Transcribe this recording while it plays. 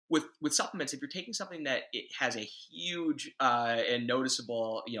with supplements, if you're taking something that it has a huge and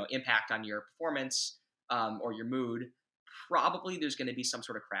noticeable impact on your performance or your mood, probably there's going to be some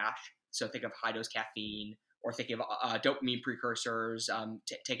sort of crash. So think of high dose caffeine, or think of dopamine precursors,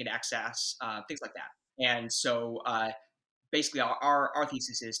 taken to excess, things like that. And so basically our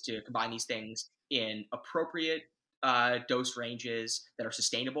thesis is to combine these things in appropriate dose ranges that are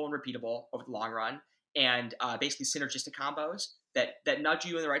sustainable and repeatable over the long run, and basically synergistic combos that nudge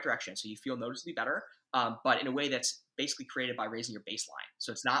you in the right direction so you feel noticeably better, but in a way that's basically created by raising your baseline.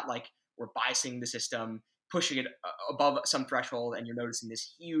 So it's not like we're biasing the system, pushing it above some threshold, and you're noticing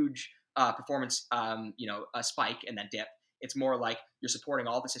this huge performance a spike and then dip. It's more like you're supporting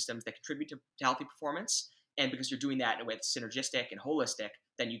all the systems that contribute to healthy performance. And because you're doing that in a way that's synergistic and holistic,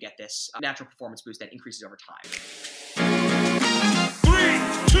 then you get this natural performance boost that increases over time. 3,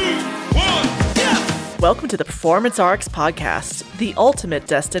 2, 1, yeah! Welcome to the Performance RX Podcast, the ultimate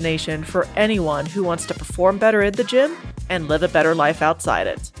destination for anyone who wants to perform better in the gym and live a better life outside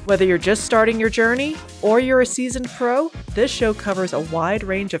it. Whether you're just starting your journey or you're a seasoned pro, this show covers a wide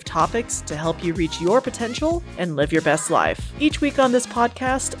range of topics to help you reach your potential and live your best life. Each week on this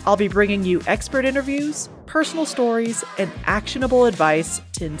podcast, I'll be bringing you expert interviews, personal stories, and actionable advice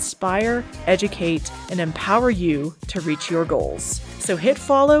to inspire, educate, and empower you to reach your goals. So hit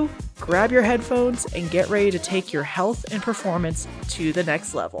follow, grab your headphones, and get ready to take your health and performance to the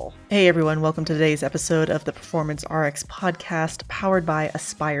next level. Hey everyone, welcome to today's episode of the Performance RX Podcast, powered by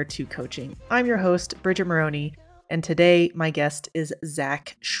Aspire 2 Coaching. I'm your host, Bridget Maroney, and today my guest is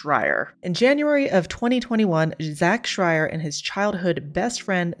Zack Schreier. In January of 2021, Zack Schreier and his childhood best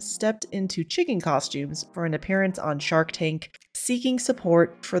friend stepped into chicken costumes for an appearance on Shark Tank, seeking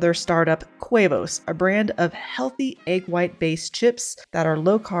support for their startup Quavos, a brand of healthy egg white-based chips that are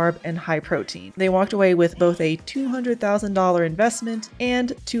low-carb and high-protein. They walked away with both a $200,000 investment and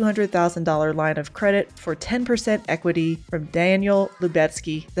 $200,000 line of credit for 10% equity from Daniel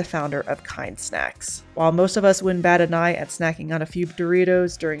Lubetzky, the founder of Kind Snacks. While most of us wouldn't bat an eye at snacking on a few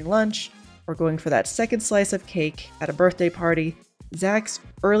Doritos during lunch or going for that second slice of cake at a birthday party, Zack's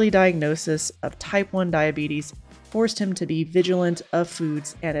early diagnosis of type 1 diabetes forced him to be vigilant of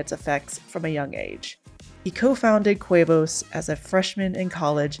foods and its effects from a young age. He co-founded Quavos as a freshman in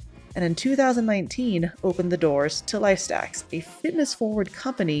college, and in 2019 opened the doors to LifeStacks, a fitness-forward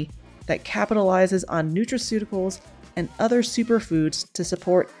company that capitalizes on nutraceuticals and other superfoods to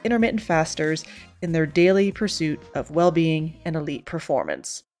support intermittent fasters in their daily pursuit of well-being and elite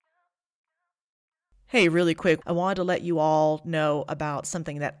performance. Hey, really quick, I wanted to let you all know about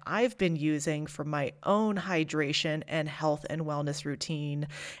something that I've been using for my own hydration and health and wellness routine,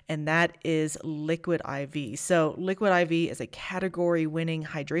 and that is Liquid IV. So Liquid IV is a category-winning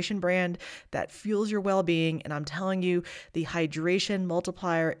hydration brand that fuels your well-being, and I'm telling you, the hydration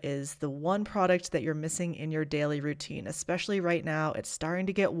multiplier is the one product that you're missing in your daily routine, especially right now. It's starting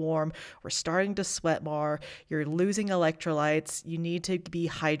to get warm. We're starting to sweat more. You're losing electrolytes. You need to be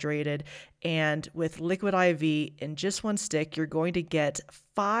hydrated. And with Liquid IV in just one stick, you're going to get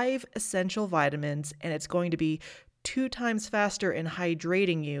 5 essential vitamins, and it's going to be 2 times faster in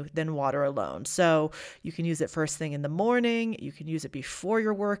hydrating you than water alone. So you can use it first thing in the morning. You can use it before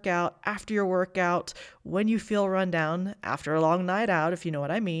your workout, after your workout, when you feel run down, after a long night out, if you know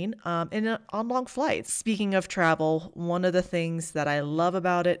what I mean, and on long flights. Speaking of travel, one of the things that I love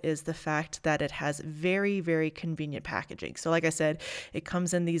about it is the fact that it has very, very convenient packaging. So like I said, it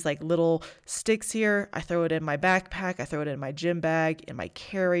comes in these like little sticks here. I throw it in my backpack. I throw it in my gym bag, in my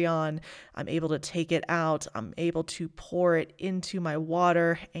carry-on. I'm able to take it out. I'm able to pour it into my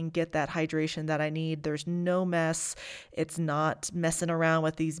water and get that hydration that I need. There's no mess. It's not messing around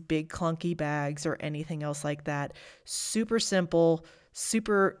with these big clunky bags or anything else like that. Super simple,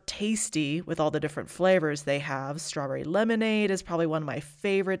 super tasty with all the different flavors they have. Strawberry lemonade is probably one of my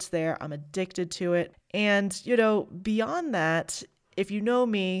favorites there. I'm addicted to it. And, beyond that, if you know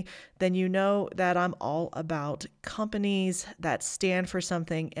me, then you know that I'm all about companies that stand for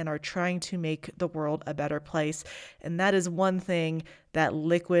something and are trying to make the world a better place. And that is one thing that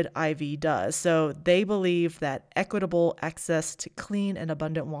Liquid IV does. So they believe that equitable access to clean and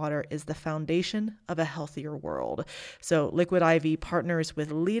abundant water is the foundation of a healthier world. So Liquid IV partners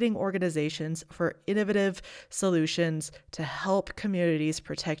with leading organizations for innovative solutions to help communities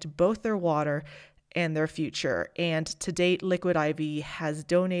protect both their water and their future. And to date, Liquid IV has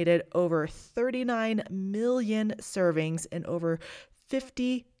donated over 39 million servings in over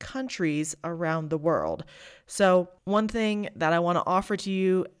 50 countries around the world. So one thing that I want to offer to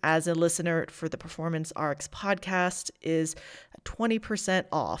you as a listener for the Performance RX podcast is 20%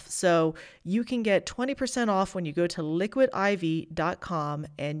 off. So you can get 20% off when you go to liquidiv.com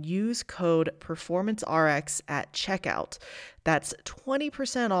and use code PerformanceRX at checkout. That's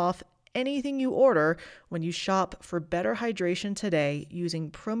 20% off anything you order when you shop for better hydration today using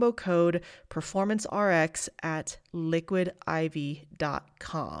promo code PerformanceRX at liquidiv.com.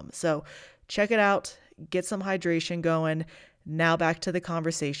 So check it out, get some hydration going. Now back to the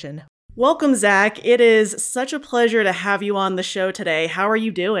conversation. Welcome, Zack. It is such a pleasure to have you on the show today. How are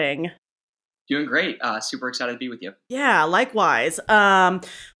you doing? Doing great. Super excited to be with you. Yeah, likewise.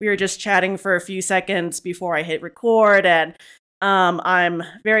 We were just chatting for a few seconds before I hit record, and I'm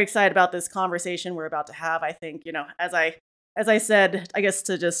very excited about this conversation we're about to have. I think, as I said, I guess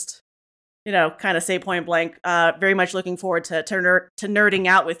to just, kind of say point blank, very much looking forward to nerding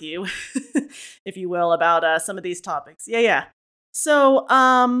out with you, if you will, about some of these topics. Yeah. So,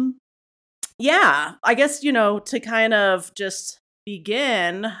 yeah, I guess, to kind of just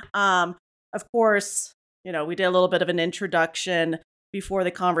begin, of course, we did a little bit of an introduction before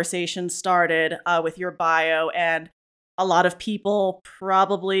the conversation started with your bio, and a lot of people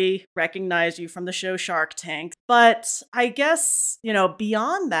probably recognize you from the show Shark Tank. But I guess,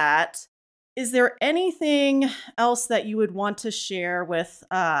 beyond that, is there anything else that you would want to share with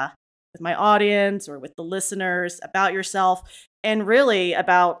my audience or with the listeners about yourself, and really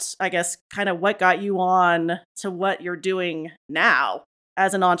about, I guess, kind of what got you on to what you're doing now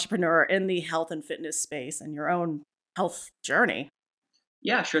as an entrepreneur in the health and fitness space and your own health journey?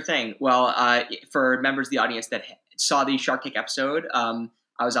 Yeah, sure thing. Well, for members of the audience that saw the Shark Tank episode, I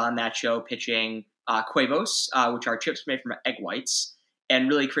was on that show pitching Quavos, which are chips made from egg whites, and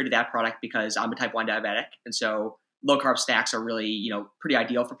really created that product because I'm a type 1 diabetic. And so low carb snacks are really, pretty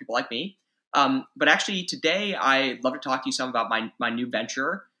ideal for people like me. But actually today I'd love to talk to you some about my new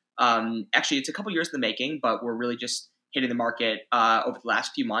venture. Actually, it's a couple years in the making, but we're really just hitting the market over the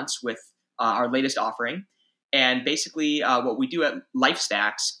last few months with our latest offering. And basically what we do at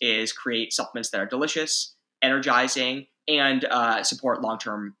LifeStacks is create supplements that are delicious, energizing, and support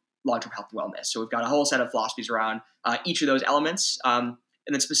long-term health and wellness. So we've got a whole set of philosophies around each of those elements. And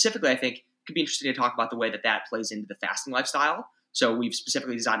then specifically, I think it could be interesting to talk about the way that plays into the fasting lifestyle. So we've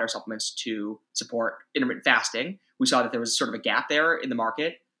specifically designed our supplements to support intermittent fasting. We saw that there was sort of a gap there in the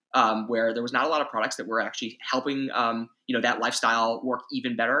market where there was not a lot of products that were actually helping that lifestyle work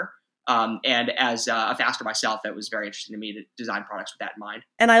even better. And as a faster myself, it was very interesting to me to design products with that in mind.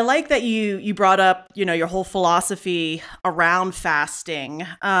 And I like that you brought up, your whole philosophy around fasting,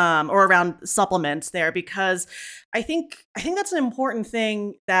 or around supplements there, because I think that's an important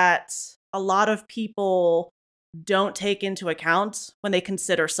thing that a lot of people don't take into account when they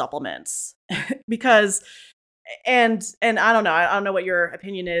consider supplements. Because, and I don't know what your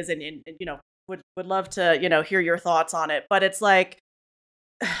opinion is, and would love to, hear your thoughts on it, but it's like,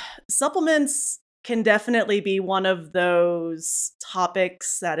 supplements can definitely be one of those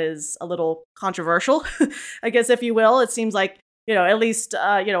topics that is a little controversial, I guess, if you will. It seems like, at least,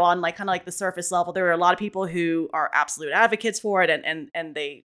 on like kind of like the surface level, there are a lot of people who are absolute advocates for it, and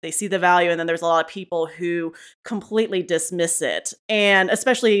they see the value. And then there's a lot of people who completely dismiss it. And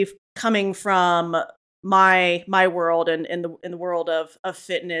especially coming from my world and in the world of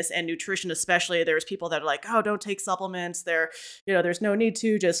fitness and nutrition, especially, there's people that are like, oh, don't take supplements. There's no need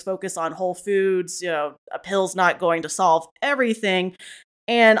to, just focus on whole foods. A pill's not going to solve everything.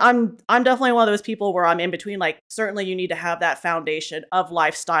 And I'm definitely one of those people where I'm in between. Like, certainly you need to have that foundation of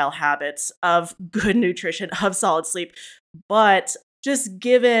lifestyle habits, of good nutrition, of solid sleep. But just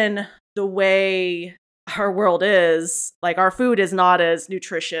given the way our world is, like, our food is not as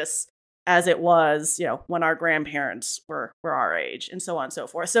nutritious as it was, when our grandparents were our age, and so on and so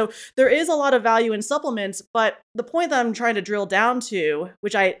forth. So there is a lot of value in supplements, but the point that I'm trying to drill down to,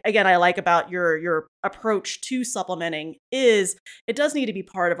 which I like about your approach to supplementing, is it does need to be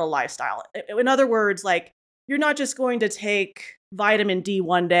part of a lifestyle. In other words, like, you're not just going to take vitamin D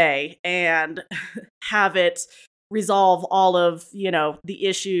one day and have it resolve all of, the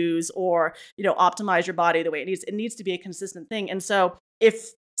issues, or, optimize your body the way it needs. It needs to be a consistent thing. And so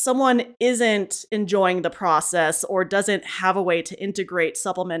if someone isn't enjoying the process or doesn't have a way to integrate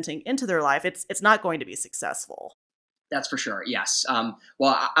supplementing into their life, it's not going to be successful. That's for sure. Yes.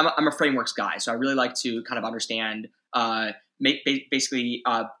 Well, I'm a frameworks guy, so I really like to kind of understand, basically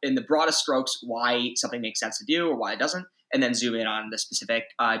in the broadest strokes, why something makes sense to do or why it doesn't, and then zoom in on the specific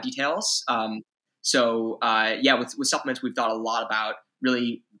details. With supplements, we've thought a lot about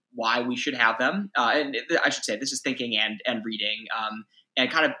really why we should have them. And I should say this is thinking and reading, and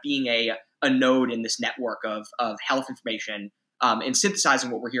kind of being a node in this network of health information, and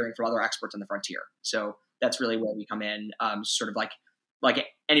synthesizing what we're hearing from other experts on the frontier. So that's really where we come in, sort of like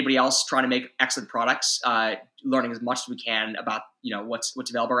anybody else trying to make excellent products, learning as much as we can about what's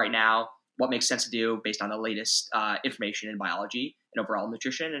available right now, what makes sense to do based on the latest information in biology and overall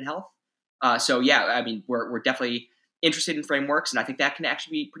nutrition and health. So yeah, I mean, we're definitely interested in frameworks, and I think that can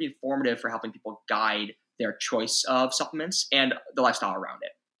actually be pretty informative for helping people guide their choice of supplements and the lifestyle around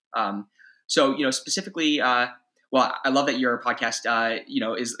it. So specifically, well, I love that your podcast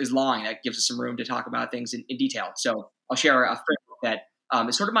is long. That gives us some room to talk about things in detail. So I'll share a framework that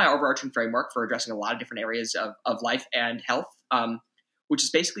is sort of my overarching framework for addressing a lot of different areas of life and health, which is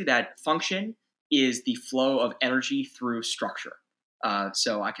basically that function is the flow of energy through structure.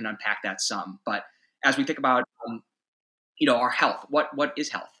 So I can unpack that some. But as we think about our health, what is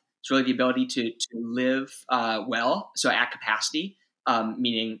health? It's really the ability to live well, so at capacity,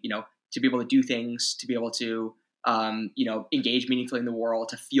 meaning to be able to do things, to be able to engage meaningfully in the world,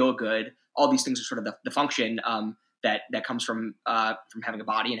 to feel good. All these things are sort of the function that comes from having a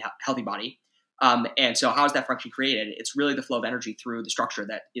body and a healthy body. And so how is that function created? It's really the flow of energy through the structure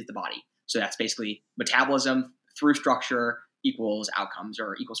that is the body. So that's basically metabolism through structure equals outcomes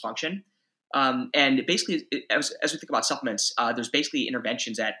or equals function. And basically, as we think about supplements, there's basically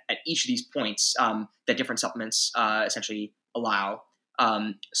interventions at each of these points that different supplements essentially allow.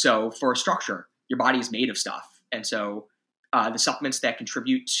 So for structure, your body is made of stuff. And so the supplements that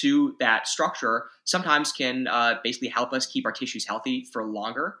contribute to that structure sometimes can basically help us keep our tissues healthy for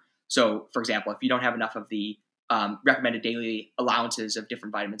longer. So, for example, if you don't have enough of the recommended daily allowances of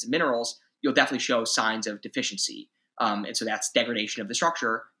different vitamins and minerals, you'll definitely show signs of deficiency. And so that's degradation of the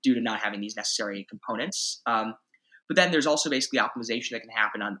structure due to not having these necessary components. But then there's also basically optimization that can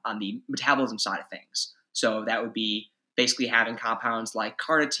happen on the metabolism side of things. So that would be basically having compounds like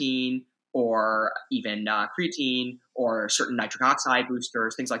carnitine or even creatine or certain nitric oxide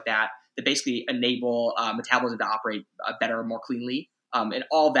boosters, things like that, that basically enable metabolism to operate better, more cleanly. And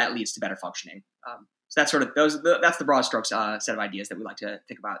all of that leads to better functioning. So that's sort of that's the broad strokes set of ideas that we like to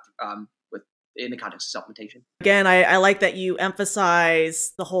think about in the context of supplementation. Again, I like that you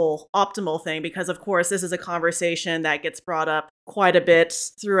emphasize the whole optimal thing because, of course, this is a conversation that gets brought up quite a bit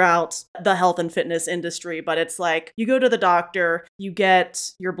throughout the health and fitness industry. But it's like you go to the doctor, you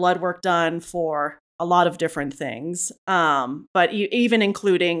get your blood work done for a lot of different things, but even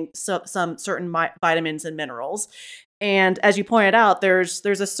including some certain vitamins and minerals. And as you pointed out, there's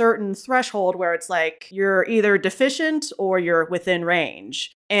a certain threshold where it's like you're either deficient or you're within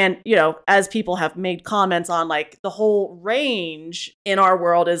range. And, as people have made comments on, like, the whole range in our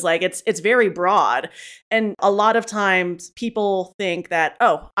world is like, it's very broad. And a lot of times people think that,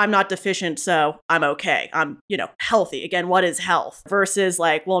 oh, I'm not deficient, so I'm okay. I'm, healthy. Again, what is health? Versus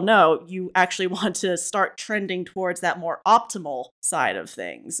like, well, no, you actually want to start trending towards that more optimal side of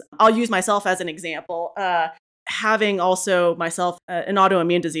things. I'll use myself as an example. Having also myself an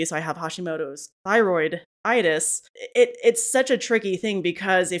autoimmune disease, so I have Hashimoto's thyroiditis, it's such a tricky thing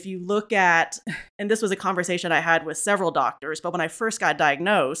because if you look at, and this was a conversation I had with several doctors, but when I first got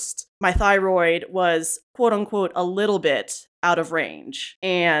diagnosed, my thyroid was quote unquote a little bit out of range.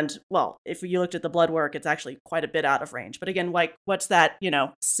 And well, if you looked at the blood work, it's actually quite a bit out of range. But again, like, what's that,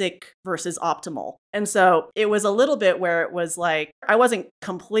 sick versus optimal? And so it was a little bit where it was like, I wasn't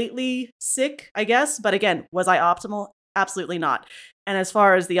completely sick, I guess. But again, was I optimal? Absolutely not. And as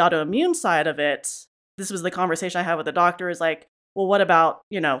far as the autoimmune side of it, this was the conversation I had with the doctor is like, well, what about,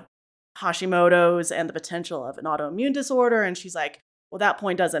 Hashimoto's and the potential of an autoimmune disorder? And she's like, well, that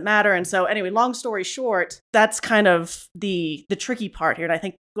point doesn't matter. And so anyway, long story short, that's kind of the tricky part here. And I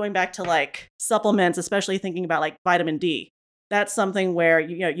think going back to like supplements, especially thinking about like vitamin D, that's something where,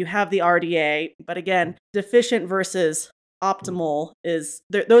 you have the RDA, but again, deficient versus optimal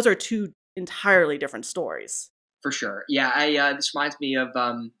those are two entirely different stories. For sure. Yeah. This reminds me of,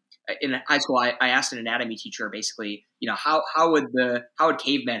 in high school, I asked an anatomy teacher basically, how would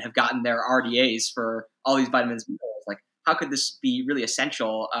cavemen have gotten their RDAs for all these vitamins and minerals? Like, how could this be really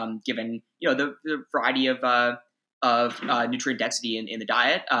essential, given the variety of nutrient density in the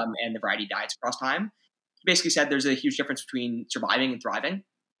diet and the variety of diets across time? He basically said there's a huge difference between surviving and thriving,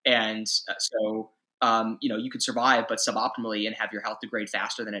 and so you could survive but suboptimally and have your health degrade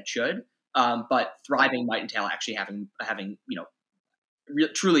faster than it should. But thriving might entail actually having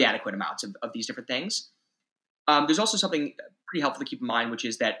truly adequate amounts of these different things. There's also something pretty helpful to keep in mind, which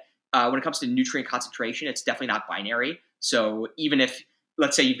is that when it comes to nutrient concentration, it's definitely not binary. So even if,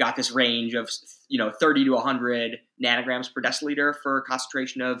 let's say you've got this range of 30 to 100 nanograms per deciliter for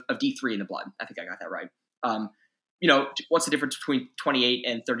concentration of D3 in the blood. I think I got that right. What's the difference between 28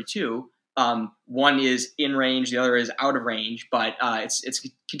 and 32? One is in range, the other is out of range, but it's a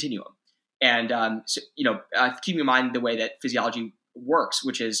continuum. And keeping in mind the way that physiology works,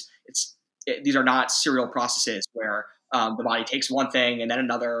 which is these are not serial processes where the body takes one thing and then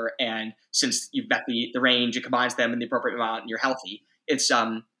another, and since you've got the range, it combines them in the appropriate amount, and you're healthy. It's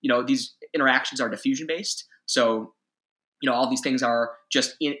these interactions are diffusion based, so all these things are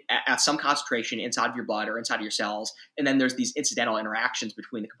just at some concentration inside of your blood or inside of your cells, and then there's these incidental interactions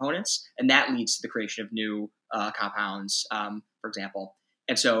between the components, and that leads to the creation of new compounds, for example.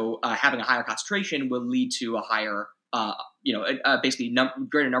 And so having a higher concentration will lead to a higher, basically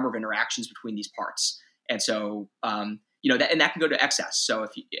greater number of interactions between these parts. And so, and that can go to excess. So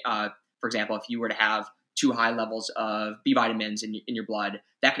if, for example, if you were to have too high levels of B vitamins in your blood,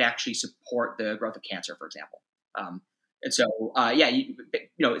 that could actually support the growth of cancer, for example. And so,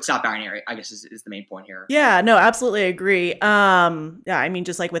 it's not binary, I guess is the main point here. Yeah, no, absolutely agree. I mean,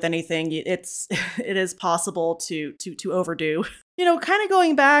 just like with anything, it is possible to overdo. Kind of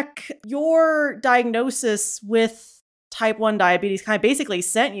going back, your diagnosis with type 1 diabetes kind of basically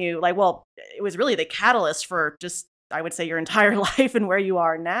sent you it was really the catalyst for just, I would say, your entire life and where you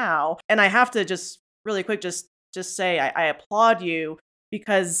are now. And I have to just really quick, just say, I applaud you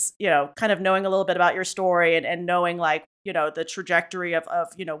because, kind of knowing a little bit about your story and knowing the trajectory of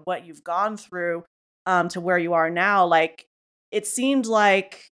what you've gone through to where you are now, it seemed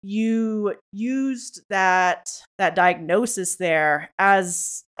like you used that diagnosis there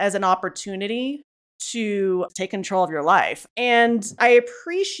as an opportunity to take control of your life. And I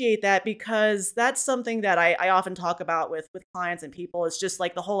appreciate that because that's something that I often talk about with clients and people. It's just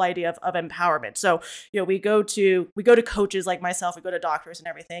like the whole idea of empowerment. So, we go to coaches like myself, we go to doctors and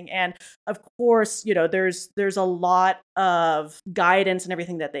everything. And of course, there's a lot of guidance and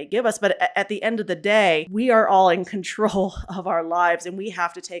everything that they give us. But at the end of the day, we are all in control of our lives and we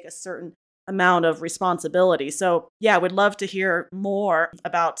have to take a certain amount of responsibility. So yeah, I would love to hear more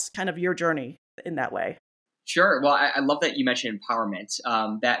about kind of your journey in that way. Sure. Well, I love that you mentioned empowerment.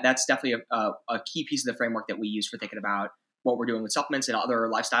 That's definitely a key piece of the framework that we use for thinking about what we're doing with supplements and other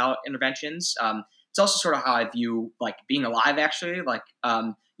lifestyle interventions. It's also sort of how I view being alive. Actually,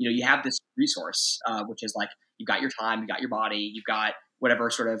 you have this resource, which is you've got your time, you've got your body, you've got whatever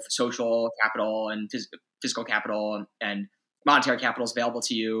sort of social capital and physical capital and monetary capital is available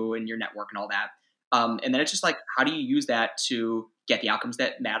to you and your network and all that. And then it's just how do you use that to get the outcomes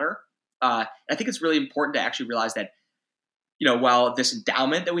that matter? I think it's really important to actually realize that, while this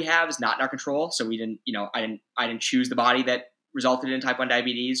endowment that we have is not in our control, so we didn't, I didn't choose the body that resulted in type 1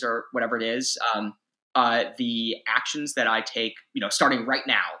 diabetes or whatever it is. The actions that I take, starting right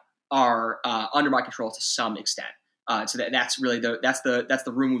now are under my control to some extent. So that's really that's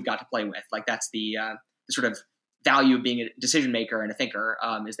the room we've got to play with. That's the sort of value of being a decision maker and a thinker,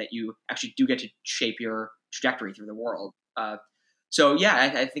 is that you actually do get to shape your trajectory through the world. So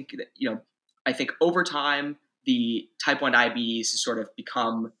yeah, I think that, I think over time, the type 1 diabetes has sort of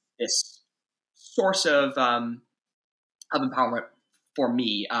become this source of empowerment for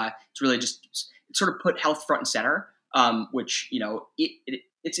me. It's really just sort of put health front and center, which,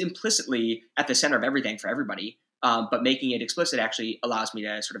 it's implicitly at the center of everything for everybody. But making it explicit actually allows me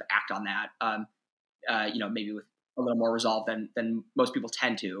to sort of act on that, maybe with a little more resolve than most people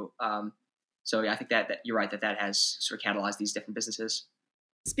tend to. So yeah, I think that you're right that has sort of catalyzed these different businesses.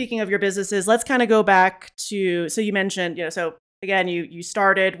 Speaking of your businesses, let's kind of go back to, so you mentioned, so again, you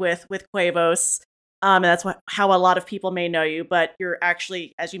started with Quavos, and that's how a lot of people may know you, but you're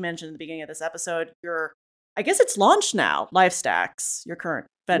actually, as you mentioned at the beginning of this episode, I guess it's launched now, LifeStacks, your current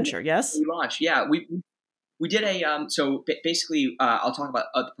venture, yes? We launched, yeah. We did basically, I'll talk about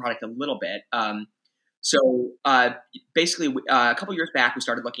the product a little bit. Basically, a couple of years back, we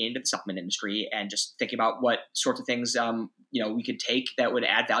started looking into the supplement industry and just thinking about what sorts of things, we could take that would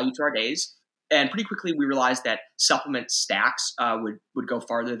add value to our days. And pretty quickly, we realized that supplement stacks would go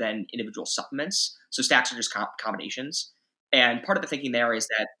farther than individual supplements. So stacks are just combinations. And part of the thinking there is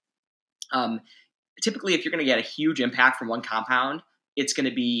that typically, if you're going to get a huge impact from one compound, it's going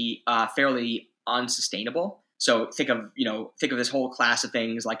to be fairly unsustainable. So think of this whole class of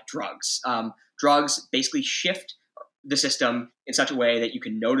things like drugs. Drugs basically shift the system in such a way that you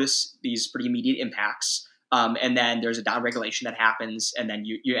can notice these pretty immediate impacts, and then there's a downregulation that happens, and then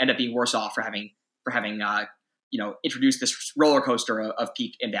you end up being worse off for having introduced this roller coaster of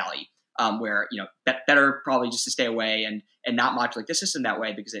peak and valley, where better probably just to stay away and not modulate the system that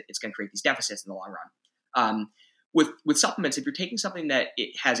way because it's going to create these deficits in the long run. with supplements, if you're taking something that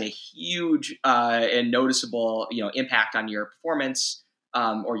it has a huge and noticeable impact on your performance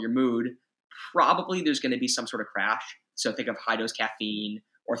or your mood, probably there's going to be some sort of crash. So think of high dose caffeine,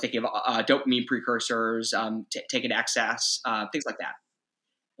 or think of dopamine precursors taken to excess, things like that.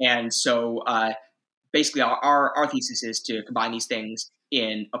 And so basically our thesis is to combine these things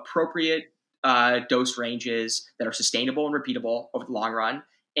in appropriate dose ranges that are sustainable and repeatable over the long run,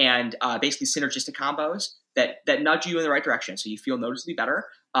 and basically synergistic combos that nudge you in the right direction so you feel noticeably better,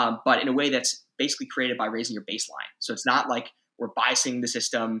 but in a way that's basically created by raising your baseline. So it's not like we're biasing the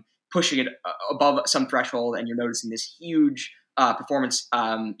system, pushing it above some threshold, and you're noticing this huge performance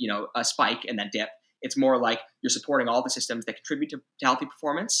a spike and then dip. It's more like you're supporting all the systems that contribute to healthy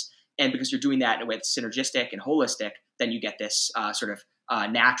performance. And because you're doing that in a way that's synergistic and holistic, then you get this sort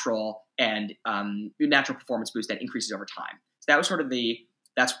of natural performance boost that increases over time. So that was sort of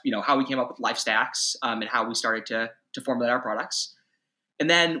that's how we came up with LifeStacks and how we started to formulate our products. And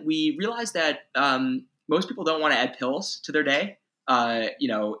then we realized that most people don't want to add pills to their day.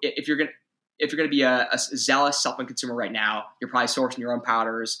 If you're gonna be a zealous supplement consumer right now, you're probably sourcing your own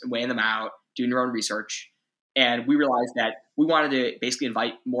powders and weighing them out, doing your own research. And we realized that we wanted to basically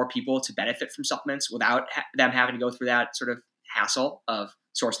invite more people to benefit from supplements without them having to go through that sort of hassle of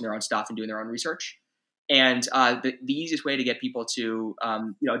sourcing their own stuff and doing their own research. And the easiest way to get people to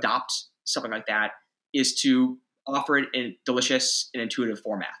adopt something like that is to offer it in delicious and intuitive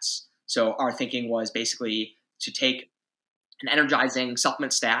formats. So our thinking was basically to take an energizing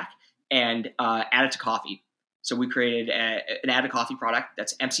supplement stack and add it to coffee. So we created an added coffee product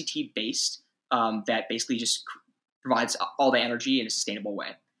that's MCT based, that basically just provides all the energy in a sustainable way.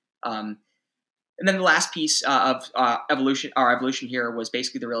 And then the last piece of our evolution here was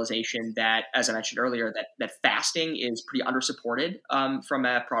basically the realization that, as I mentioned earlier, that fasting is pretty undersupported from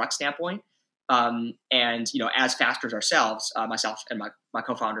a product standpoint. And as fasters ourselves, myself and my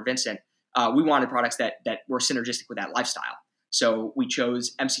co-founder Vincent, we wanted products that were synergistic with that lifestyle. So we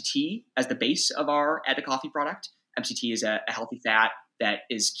chose MCT as the base of our added coffee product. MCT is a healthy fat that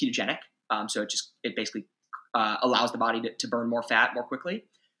is ketogenic. So it basically allows the body to burn more fat more quickly.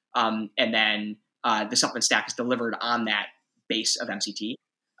 And then the supplement stack is delivered on that base of MCT.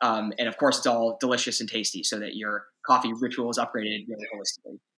 And of course, it's all delicious and tasty so that your coffee ritual is upgraded really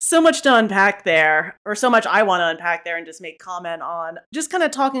holistically. So much to unpack there, or so much I want to unpack there and just make comment on. Just kind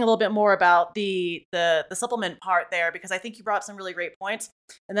of talking a little bit more about the supplement part there, because I think you brought up some really great points.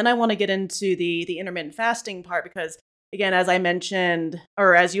 And then I want to get into the intermittent fasting part, because again, as I mentioned,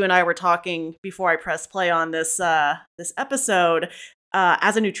 or as you and I were talking before I pressed play on this episode,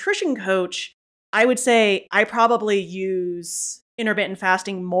 as a nutrition coach, I would say I probably use intermittent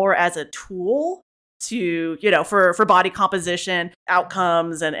fasting more as a tool to, for body composition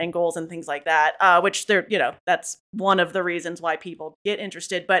outcomes and goals and things like that, which that's one of the reasons why people get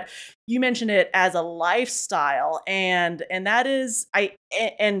interested. But you mentioned it as a lifestyle, and that is,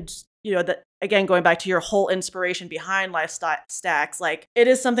 again, going back to your whole inspiration behind LifeStacks, like it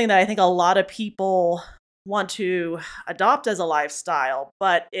is something that I think a lot of people want to adopt as a lifestyle,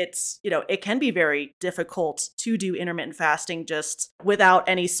 but it's, it can be very difficult to do intermittent fasting just without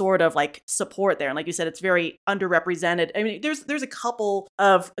any sort of like support there. And like you said, it's very underrepresented. I mean, there's a couple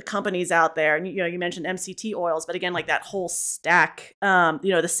of companies out there, and you mentioned MCT oils, but again, like that whole stack,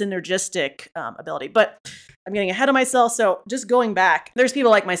 the synergistic ability. But I'm getting ahead of myself. So just going back, there's people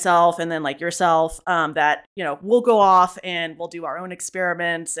like myself and then like yourself that, we'll go off and we'll do our own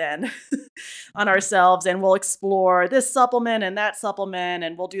experiments and on ourselves, and we'll explore this supplement and that supplement,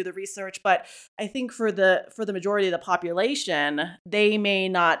 and we'll do the research. But I think for the majority of the population, they may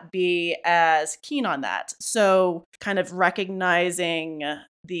not be as keen on that. So kind of recognizing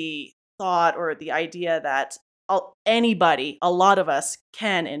the thought or the idea that anybody, a lot of us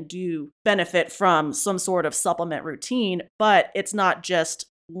can and do benefit from some sort of supplement routine, but it's not just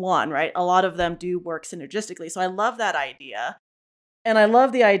one, right? A lot of them do work synergistically. So I love that idea. And I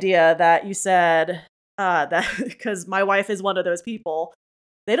love the idea that you said that, because my wife is one of those people,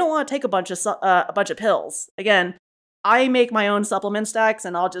 they don't want to take a bunch of pills. Again, I make my own supplement stacks,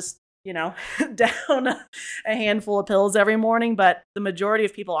 and I'll just down a handful of pills every morning, but the majority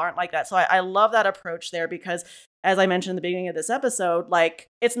of people aren't like that. So I love that approach there, because as I mentioned in the beginning of this episode, like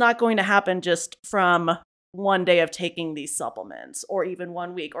it's not going to happen just from one day of taking these supplements or even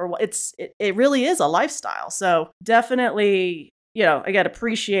 1 week, or it really is a lifestyle. So definitely, again,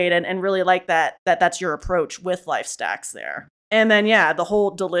 appreciate and really like that's your approach with LifeStacks there. And then, the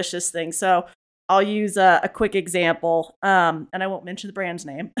whole delicious thing. So I'll use a quick example, and I won't mention the brand's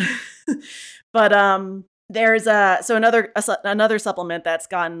name, but There's another supplement that's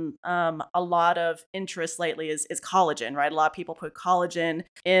gotten a lot of interest lately is collagen, right? A lot of people put collagen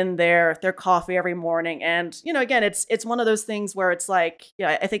in their coffee every morning, and again, it's one of those things where it's like,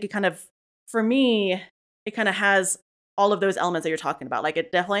 yeah, I think it kind of, for me, it kind of has all of those elements that you're talking about. Like,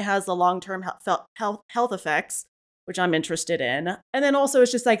 it definitely has the long term health effects, which I'm interested in, and then also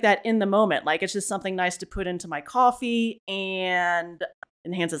it's just like that in the moment, like it's just something nice to put into my coffee and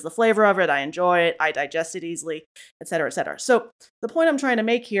enhances the flavor of it. I enjoy it. I digest it easily, et cetera, et cetera. So the point I'm trying to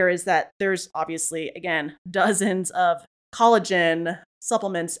make here is that there's obviously, again, dozens of collagen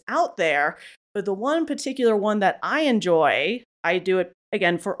supplements out there, but the one particular one that I enjoy, I do it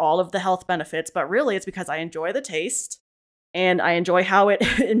again for all of the health benefits, but really it's because I enjoy the taste and I enjoy how it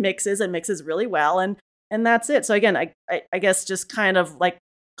mixes and mixes really well. And that's it. So again, I guess just kind of like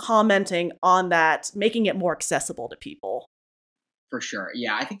commenting on that, making it more accessible to people. For sure.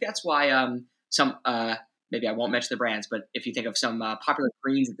 Yeah, I think that's why some maybe I won't mention the brands, but if you think of some popular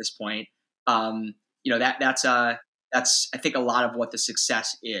greens at this point, that's I think a lot of what the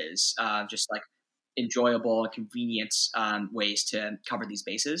success is, just like enjoyable and convenient ways to cover these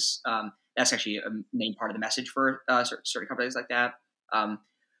bases. That's actually a main part of the message for certain companies like that. So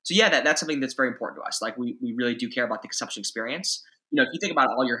yeah, that's something that's very important to us. Like we really do care about the consumption experience. If you think about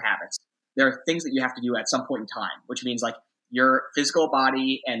all your habits, there are things that you have to do at some point in time, which means like your physical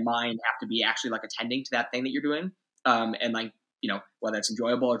body and mind have to be actually like attending to that thing that you're doing. And like, whether it's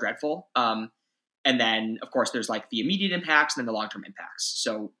enjoyable or dreadful. And then of course there's like the immediate impacts and then the long-term impacts.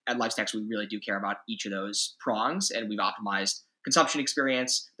 So at LifeStacks, we really do care about each of those prongs, and we've optimized consumption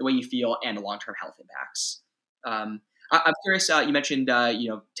experience, the way you feel, and the long-term health impacts. I'm curious, you mentioned,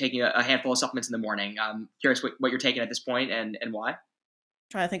 taking a handful of supplements in the morning. I'm curious what you're taking at this point and why.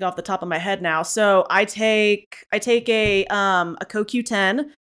 Trying to think off the top of my head now. So I take a CoQ10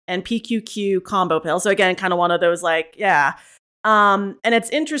 and PQQ combo pill. So again, kind of one of those like, yeah. And it's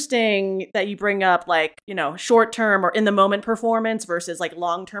interesting that you bring up like, short term or in the moment performance versus like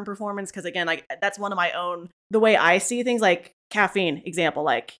long term performance. Cause again, like that's one of my own, the way I see things, like caffeine example,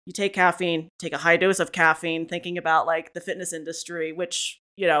 like you take caffeine, take a high dose of caffeine, thinking about like the fitness industry, which,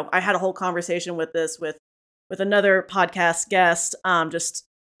 I had a whole conversation with this with another podcast guest. Just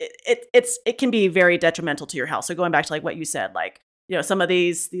it can be very detrimental to your health. So going back to like what you said, like, some of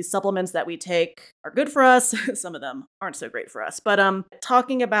these supplements that we take are good for us. Some of them aren't so great for us. But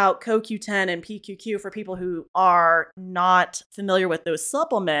talking about CoQ10 and PQQ for people who are not familiar with those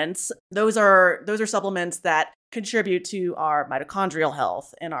supplements, those are supplements that contribute to our mitochondrial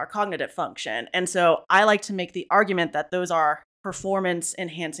health and our cognitive function. And so I like to make the argument that those are performance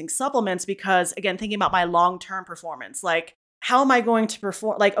enhancing supplements because, again, thinking about my long-term performance, like, how am I going to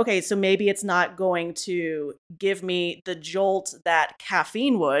perform? Like, okay, so maybe it's not going to give me the jolt that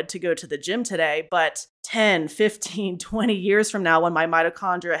caffeine would to go to the gym today, but 10, 15, 20 years from now, when my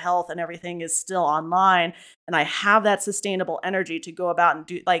mitochondria health and everything is still online and I have that sustainable energy to go about and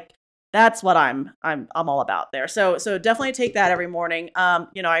do, like, that's what I'm all about there. So definitely take that every morning.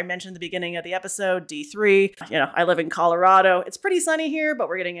 I mentioned at the beginning of the episode, D3. I live in Colorado. It's pretty sunny here, but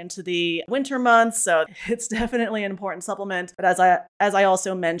we're getting into the winter months, so it's definitely an important supplement. But as I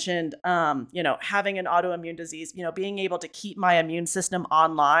also mentioned, having an autoimmune disease, being able to keep my immune system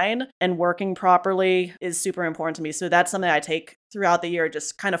online and working properly is super important to me. So that's something I take throughout the year,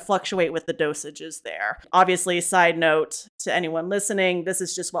 just kind of fluctuate with the dosages there. Obviously, side note to anyone listening, this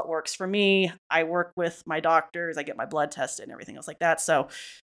is just what works for me. I work with my doctors, I get my blood tested and everything else like that. So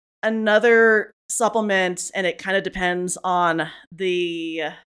another supplement, and it kind of depends on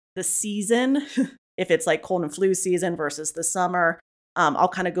the season, if it's like cold and flu season versus the summer, I'll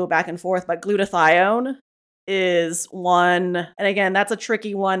kind of go back and forth, but glutathione is one. And again, that's a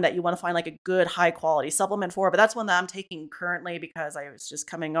tricky one that you want to find like a good high quality supplement for, but that's one that I'm taking currently because I was just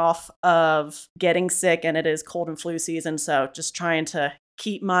coming off of getting sick and it is cold and flu season. So just trying to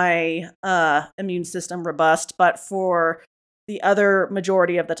keep my immune system robust. But for the other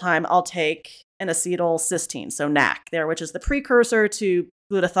majority of the time, I'll take an acetylcysteine, so NAC there, which is the precursor to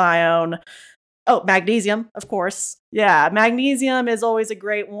glutathione. Oh, magnesium, of course. Yeah, magnesium is always a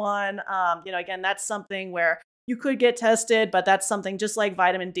great one. Again, that's something where you could get tested, but that's something just like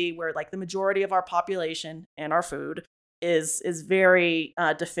vitamin D, where like the majority of our population and our food is very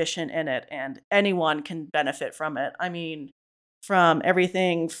deficient in it, and anyone can benefit from it. I mean, from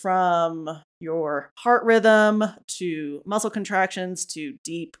everything from your heart rhythm to muscle contractions to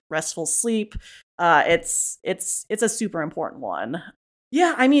deep restful sleep, it's a super important one.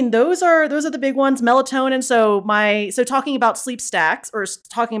 Yeah, I mean those are the big ones. Melatonin. So talking about sleep stacks or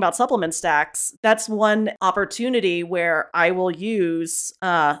talking about supplement stacks, that's one opportunity where I will use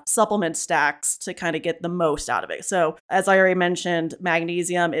supplement stacks to kind of get the most out of it. So as I already mentioned,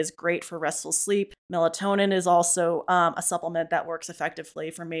 magnesium is great for restful sleep. Melatonin is also a supplement that works effectively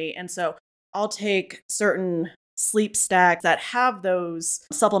for me, and so I'll take certain sleep stacks that have those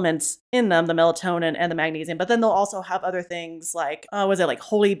supplements in them, the melatonin and the magnesium, but then they'll also have other things like, was it like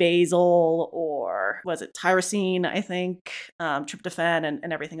holy basil or was it tyrosine, I think, tryptophan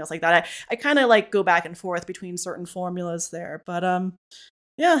and everything else like that. I kind of like go back and forth between certain formulas there, but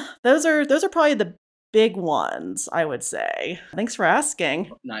yeah, those are probably the big ones, I would say. Thanks for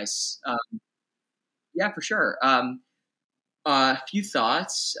asking. Nice. Yeah, for sure. A few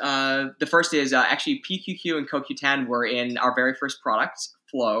thoughts. The first is actually PQQ and CoQ10 were in our very first product,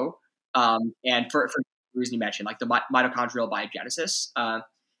 Flow, and for the reason you mentioned, like the mitochondrial biogenesis.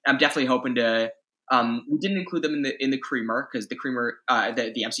 I'm definitely hoping to. We didn't include them in the creamer because the creamer,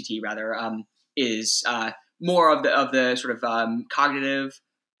 the MCT rather, is more of the sort of cognitive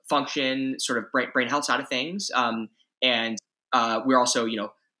function, sort of brain health side of things, and we're also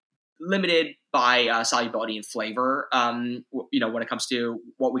limited by solubility and flavor, when it comes to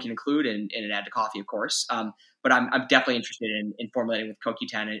what we can include in an add to coffee, of course. But I'm definitely interested in formulating with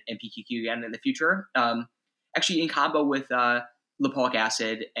CoQ10 and PQQ again in the future, actually in combo with lipoic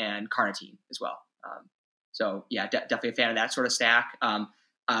acid and carnitine as well. So yeah, definitely a fan of that sort of stack.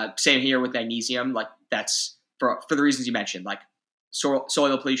 Same here with magnesium, like that's for the reasons you mentioned, like soil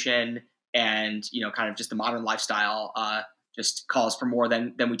depletion and kind of just the modern lifestyle just calls for more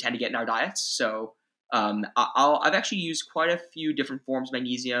than we tend to get in our diets. So I've actually used quite a few different forms of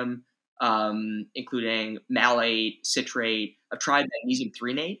magnesium, including malate, citrate. I've tried magnesium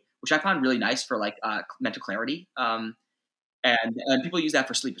threonate, which I found really nice for like mental clarity, and people use that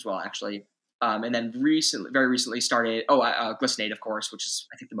for sleep as well, actually. And then very recently started glycinate, of course, which is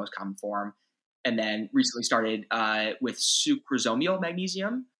I think the most common form. And then recently started with sucrosomial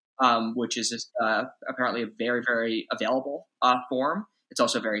magnesium, which is just, apparently a very, very available form. It's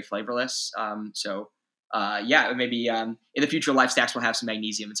also very flavorless. Yeah, maybe in the future, LifeStacks will have some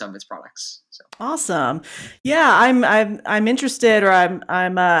magnesium in some of its products. So Awesome. Yeah, I'm interested, or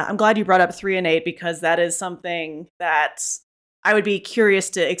I'm glad you brought up 3 and 8 because that is something that I would be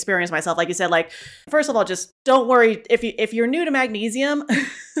curious to experience myself. Like you said, like first of all, just don't worry if you're new to magnesium,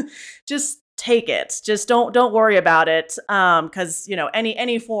 just take it. Just don't worry about it, because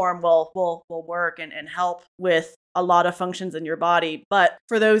any form will work and help with a lot of functions in your body. But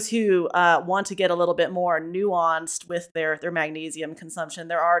for those who want to get a little bit more nuanced with their magnesium consumption,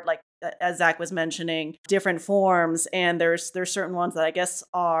 there are, like as Zach was mentioning, different forms, and there's certain ones that I guess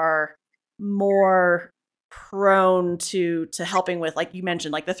are more prone to helping with, like you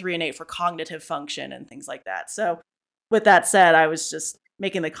mentioned, like the 3 and 8 for cognitive function and things like that. So with that said, I was just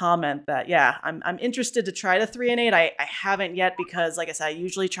making the comment that, yeah, I'm interested to try the 3 and 8. I haven't yet because, like I said, I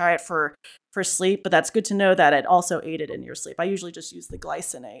usually try it for sleep, but that's good to know that it also aided in your sleep. I usually just use the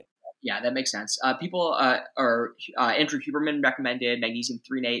glycinate. yeah, that makes sense. People Andrew Huberman recommended magnesium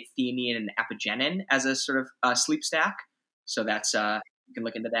threonate, theanine, and apigenin as a sort of sleep stack. So that's you can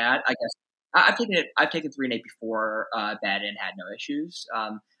look into that. I guess I've taken it. I've taken 3 and 8 before bed and had no issues.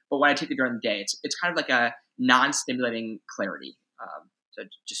 But when I take it during the day, it's kind of like a non-stimulating clarity. So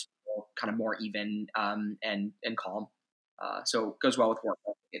just kind of more even and calm. So it goes well with work.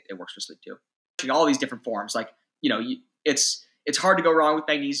 It works for sleep too. All these different forms, like it's hard to go wrong with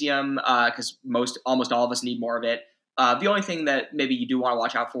magnesium because almost all of us need more of it. The only thing that maybe you do want to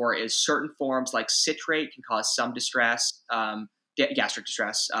watch out for is certain forms like citrate can cause some distress, gastric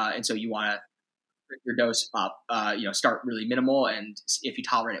distress, and so you want to your dose up. Start really minimal, and if you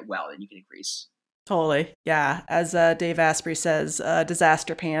tolerate it well, then you can increase. Totally. Yeah. As Dave Asprey says,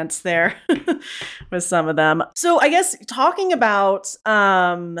 disaster pants there with some of them. So I guess talking about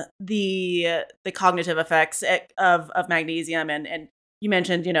the cognitive effects of magnesium, and you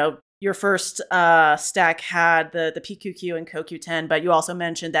mentioned, your first stack had the PQQ and CoQ10, but you also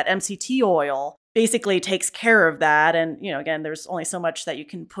mentioned that MCT oil basically takes care of that. And, again, there's only so much that you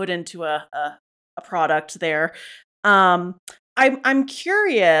can put into a product there. I'm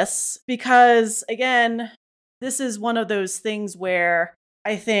curious because, again, this is one of those things where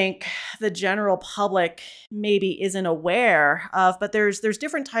I think the general public maybe isn't aware of, but there's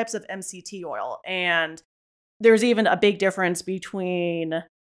different types of MCT oil, and there's even a big difference between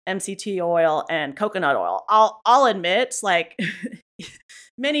MCT oil and coconut oil. I'll admit, like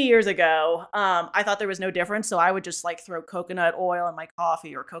many years ago, I thought there was no difference. So I would just like throw coconut oil in my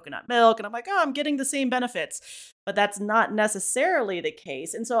coffee or coconut milk. And I'm like, oh, I'm getting the same benefits. But that's not necessarily the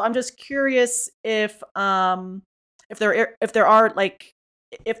case. And so I'm just curious if there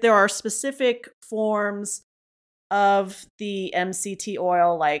are specific forms of the MCT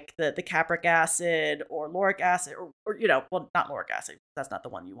oil, like the capric acid or lauric acid, or well, not lauric acid. That's not the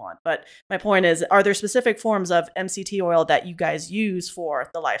one you want. But my point is, are there specific forms of MCT oil that you guys use for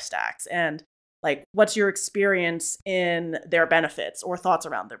the LifeStacks? And like, what's your experience in their benefits or thoughts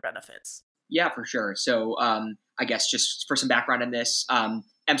around their benefits? Yeah, for sure. So I guess just for some background on this,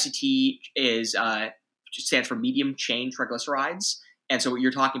 MCT stands for medium chain triglycerides. And so what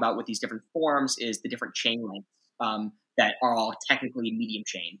you're talking about with these different forms is the different chain lengths that are all technically medium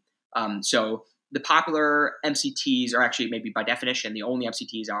chain. So the popular MCTs are actually, maybe by definition, the only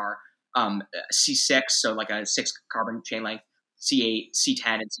MCTs are C6, so like a 6-carbon chain length, C8,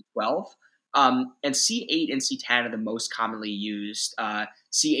 C10, and C12. And C8 and C10 are the most commonly used.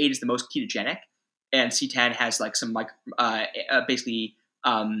 C8 is the most ketogenic, and C10 has like some basically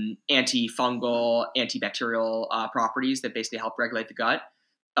antifungal, antibacterial properties that basically help regulate the gut.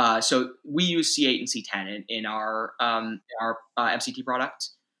 So we use C8 and C10 in our MCT product.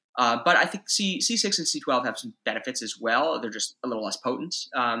 But I think C6 and C12 have some benefits as well. They're just a little less potent.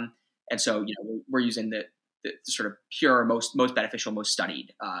 And so, we're using the sort of pure, most beneficial, most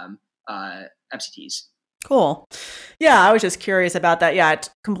studied MCTs. Cool. Yeah, I was just curious about that. Yeah, I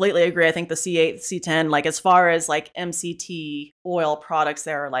completely agree. I think the C8, C10, like as far as like MCT oil products,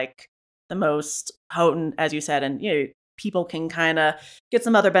 they're like the most potent, as you said, and people can kind of get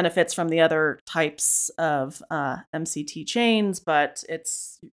some other benefits from the other types of MCT chains, but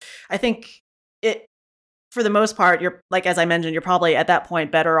I think for the most part, you're like, as I mentioned, you're probably at that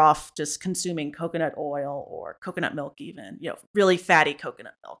point better off just consuming coconut oil or coconut milk, even, really fatty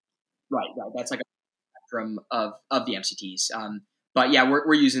coconut milk. Right. That's like a spectrum of the MCTs. But yeah,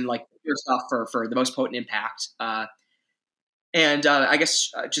 we're using like pure stuff for the most potent impact. And I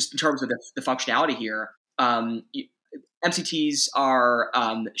guess just in terms of the functionality here, MCTs are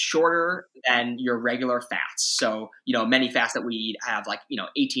shorter than your regular fats. So, many fats that we eat have like,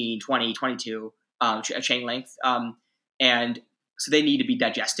 18, 20, 22 chain length. And so they need to be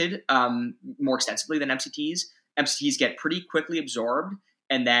digested more extensively than MCTs. MCTs get pretty quickly absorbed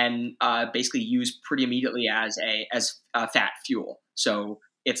and then basically used pretty immediately as fat fuel. So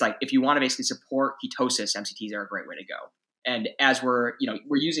it's like, if you want to basically support ketosis, MCTs are a great way to go. And as we're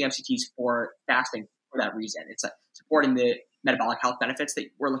using MCTs for fasting for that reason, it's supporting the metabolic health benefits that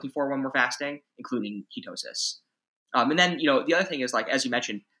we're looking for when we're fasting, including ketosis. And then, the other thing is, like, as you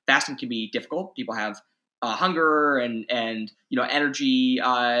mentioned, fasting can be difficult. People have hunger and energy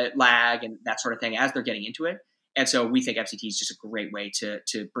lag and that sort of thing as they're getting into it. And so we think MCT is just a great way to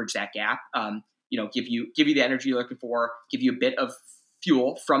bridge that gap. Give you the energy you're looking for, give you a bit of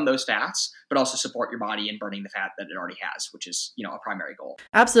fuel from those fats, but also support your body in burning the fat that it already has, which is, a primary goal.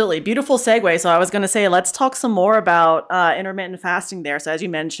 Absolutely. Beautiful segue. So I was going to say, let's talk some more about intermittent fasting there. So as you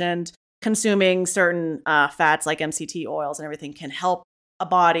mentioned, consuming certain fats like MCT oils and everything can help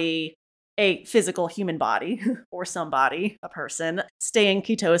a physical human body or a person, stay in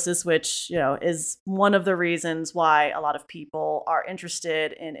ketosis, which, is one of the reasons why a lot of people are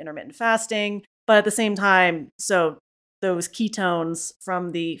interested in intermittent fasting. But at the same time, so those ketones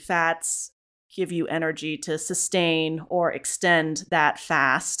from the fats give you energy to sustain or extend that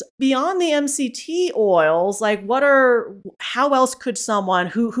fast. Beyond the MCT oils, like how else could someone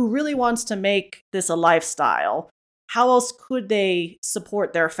who really wants to make this a lifestyle, how else could they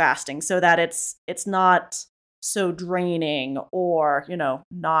support their fasting so that it's not so draining or,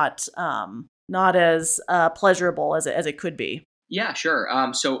 not as pleasurable as it could be? Yeah, sure.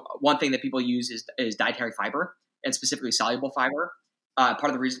 So one thing that people use is dietary fiber, and specifically soluble fiber. Part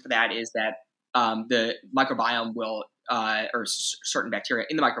of the reason for that is that the microbiome will, or certain bacteria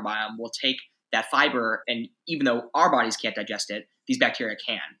in the microbiome will take that fiber, and even though our bodies can't digest it, these bacteria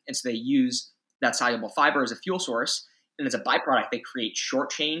can. And so they use that soluble fiber as a fuel source, and as a byproduct, they create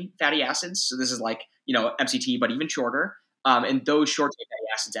short chain fatty acids. So this is like, MCT, but even shorter. And those short chain fatty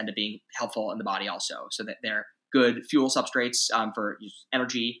acids end up being helpful in the body also, so that they're good fuel substrates for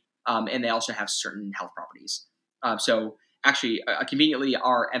energy, and they also have certain health properties. So actually, conveniently,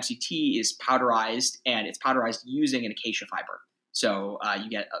 our MCT is powderized, and it's powderized using an acacia fiber. So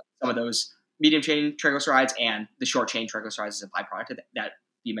you get some of those medium chain triglycerides and the short chain triglycerides as a byproduct of that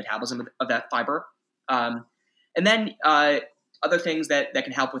the metabolism of that fiber. And then other things that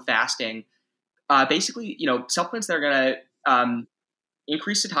can help with fasting, basically, supplements that are going to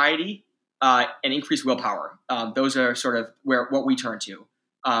increase satiety and increase willpower. Those are sort of what we turn to.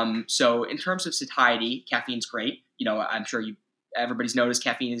 So in terms of satiety, caffeine's great. I'm sure everybody's noticed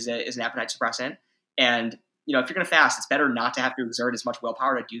caffeine is an appetite suppressant. And, if you're going to fast, it's better not to have to exert as much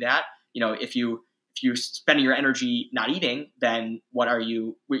willpower to do that. If you're spending your energy not eating, then what are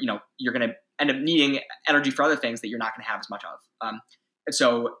you, you're going to end up needing energy for other things that you're not going to have as much of. And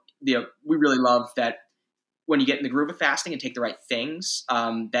so, we really love that when you get in the groove of fasting and take the right things,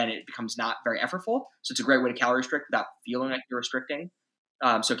 then it becomes not very effortful. So it's a great way to calorie restrict without feeling like you're restricting.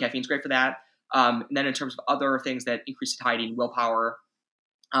 So caffeine's great for that. And then in terms of other things that increase satiety and willpower,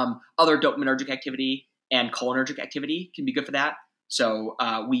 other dopaminergic activity and cholinergic activity can be good for that. So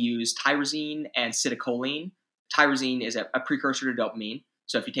we use tyrosine and acetylcholine. Tyrosine is a precursor to dopamine.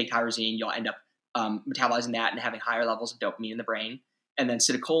 So if you take tyrosine, you'll end up metabolizing that and having higher levels of dopamine in the brain. And then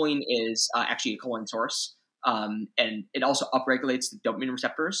acetylcholine is actually a choline source. And it also upregulates the dopamine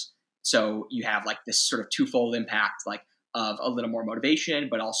receptors. So you have like this sort of twofold impact, like of a little more motivation,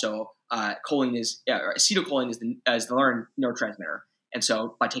 but also acetylcholine is the learned neurotransmitter. And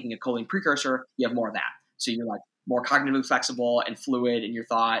so by taking a choline precursor, you have more of that. So you're like more cognitively flexible and fluid in your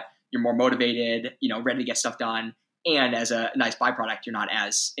thought. You're more motivated, ready to get stuff done. And as a nice byproduct, you're not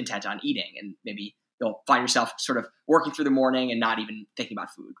as intent on eating. And maybe you'll find yourself sort of working through the morning and not even thinking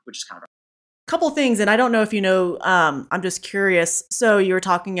about food, which is kind of Couple things, and I don't know if you know, I'm just curious. So you were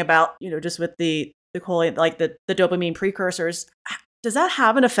talking about, just with the choline, like the dopamine precursors. Does that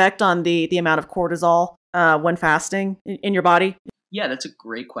have an effect on the amount of cortisol when fasting in your body? Yeah, that's a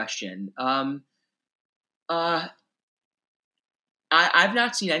great question. I've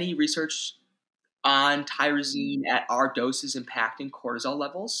not seen any research on tyrosine at our doses impacting cortisol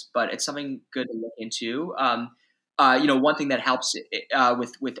levels, but it's something good to look into. One thing that helps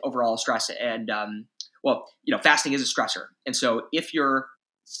with overall stress and fasting is a stressor, and so if you're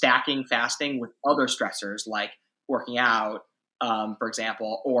stacking fasting with other stressors like working out, for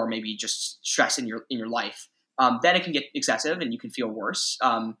example, or maybe just stress in your life, then it can get excessive and you can feel worse.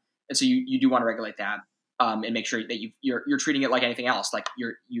 And so you do want to regulate that. And make sure that you're treating it like anything else, like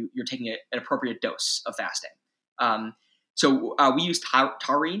you're taking an appropriate dose of fasting. So we use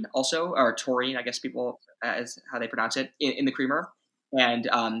taurine also, or taurine, I guess people is how they pronounce it, in the creamer. And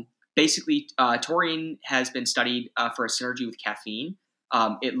basically, taurine has been studied for a synergy with caffeine.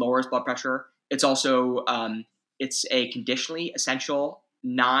 It lowers blood pressure. It's also it's a conditionally essential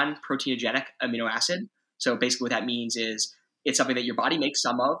non-proteinogenic amino acid. So basically, what that means is it's something that your body makes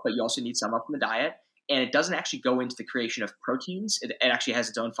some of, but you also need some of from the diet. And it doesn't actually go into the creation of proteins. It actually has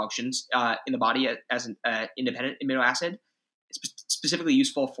its own functions in the body as an independent amino acid. It's specifically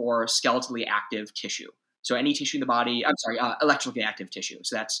useful for skeletally active tissue. So any tissue in the body, electrically active tissue.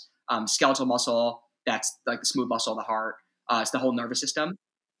 So that's skeletal muscle, that's like the smooth muscle of the heart, it's the whole nervous system.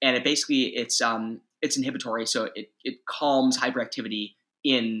 And it's inhibitory, so it calms hyperactivity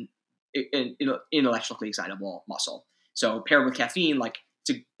in electrically excitable muscle. So paired with caffeine, like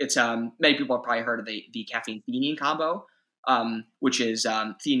it's many people have probably heard of the caffeine theanine combo, which is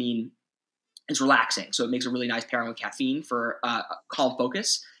theanine is relaxing, so it makes a really nice pairing with caffeine for calm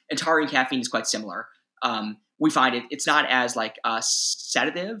focus. And taurine caffeine is quite similar. We find it's not as like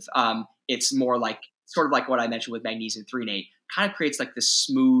sedative. It's more like sort of like what I mentioned with magnesium threonate, kind of creates like this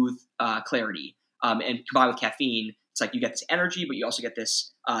smooth clarity. And combined with caffeine, it's like you get this energy, but you also get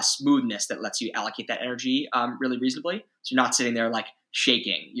this smoothness that lets you allocate that energy really reasonably. So you're not sitting there like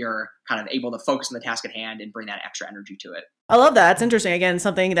shaking. You're kind of able to focus on the task at hand and bring that extra energy to it. I love that. It's interesting. Again,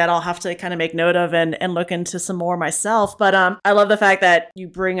 something that I'll have to kind of make note of and look into some more myself. But I love the fact that you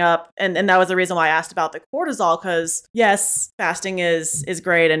bring up, and that was the reason why I asked about the cortisol, because yes, fasting is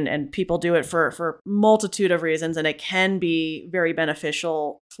great and people do it for multitude of reasons, and it can be very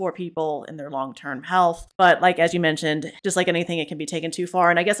beneficial for people in their long-term health. But like, as you mentioned, just like anything, it can be taken too far.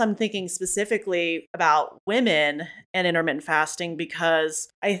 And I guess I'm thinking specifically about women and intermittent fasting, because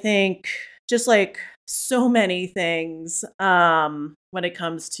I think just like so many things when it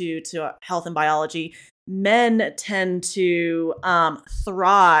comes to health and biology, men tend to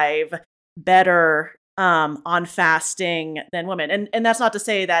thrive better on fasting than women. And that's not to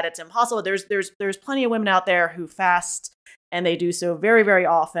say that it's impossible. There's plenty of women out there who fast and they do so very, very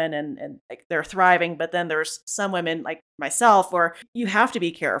often and like they're thriving. But then there's some women like myself where you have to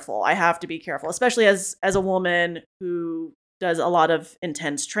be careful. I have to be careful, especially as a woman who does a lot of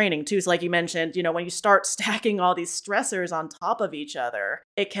intense training too. So like you mentioned, when you start stacking all these stressors on top of each other,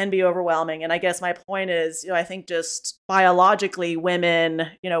 it can be overwhelming. And I guess my point is, I think just biologically women,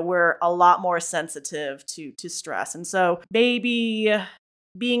 we're a lot more sensitive to stress. And so maybe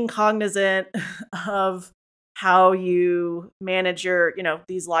being cognizant of how you manage your,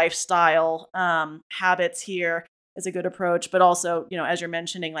 these lifestyle habits here is a good approach. But also, as you're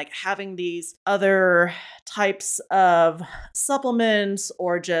mentioning, like having these other types of supplements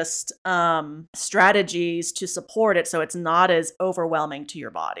or just strategies to support it so it's not as overwhelming to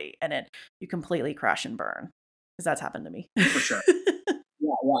your body and you completely crash and burn. Because that's happened to me. For sure.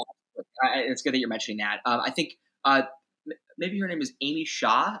 Yeah. It's good that you're mentioning that. I think maybe her name is Amy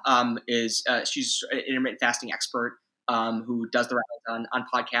Shaw. She's an intermittent fasting expert who does the rounds on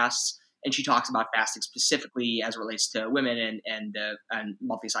podcasts, and she talks about fasting specifically as it relates to women and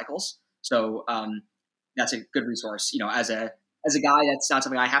monthly cycles. So that's a good resource. As a guy, that's not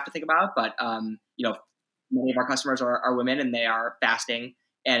something I have to think about, but many of our customers are women and they are fasting,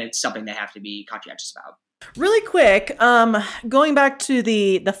 and it's something they have to be conscientious about. Really quick, going back to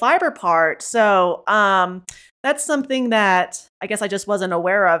the fiber part. So that's something that I guess I just wasn't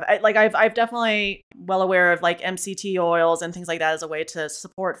aware of. I've definitely well aware of like MCT oils and things like that as a way to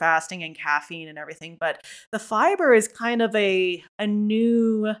support fasting and caffeine and everything. But the fiber is kind of a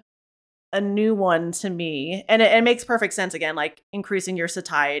new one to me. And it makes perfect sense, again, like increasing your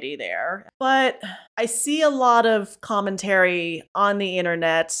satiety there. But I see a lot of commentary on the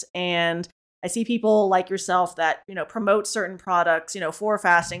internet, and I see people like yourself that, promote certain products, for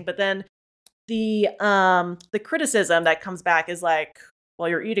fasting, but then the criticism that comes back is like, well,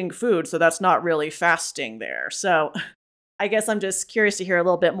 you're eating food, so that's not really fasting there. So I guess I'm just curious to hear a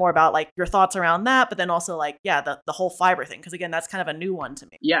little bit more about like your thoughts around that, but then also like, the whole fiber thing. Cause again, that's kind of a new one to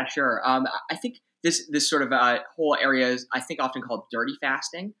me. Yeah, sure. I think this sort of whole area is, I think, often called dirty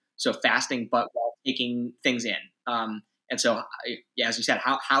fasting. So fasting, but while taking things in. And so, as you said,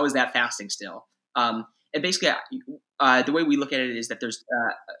 how is that fasting still? And basically, the way we look at it is that there's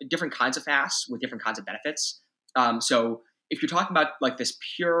different kinds of fasts with different kinds of benefits. So if you're talking about like this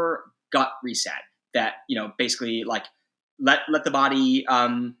pure gut reset that, basically like let the body,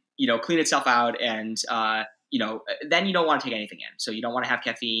 clean itself out, and, then you don't want to take anything in. So you don't want to have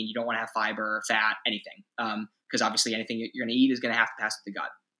caffeine, you don't want to have fiber, fat, anything. Because obviously anything you're going to eat is going to have to pass through the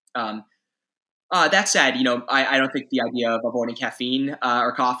gut. That said, I don't think the idea of avoiding caffeine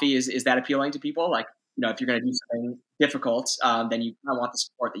or coffee is that appealing to people. Like, if you're going to do something difficult, then you kind of want the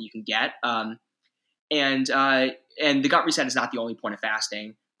support that you can get. And the gut reset is not the only point of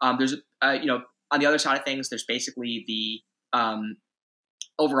fasting. There's, on the other side of things, there's basically the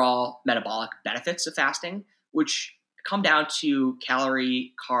overall metabolic benefits of fasting, which come down to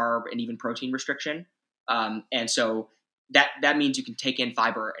calorie, carb, and even protein restriction. And so that means you can take in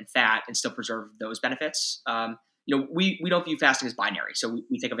fiber and fat and still preserve those benefits. We don't view fasting as binary. So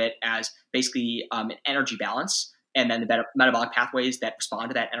we think of it as basically an energy balance, and then the metabolic pathways that respond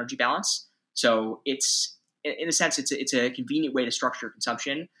to that energy balance. So it's, in a sense, it's a convenient way to structure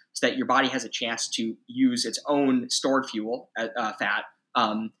consumption so that your body has a chance to use its own stored fuel, fat,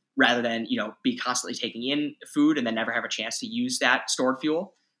 rather than, be constantly taking in food and then never have a chance to use that stored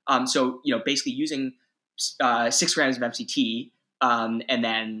fuel. So basically using 6 grams of MCT and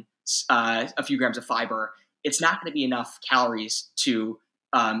then a few grams of fiber, it's not going to be enough calories to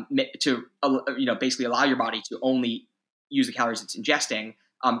basically allow your body to only use the calories it's ingesting.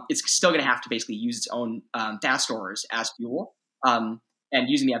 It's still going to have to basically use its own fat stores as fuel. And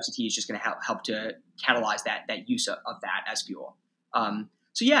using the MCT is just going to help to catalyze that use of that as fuel.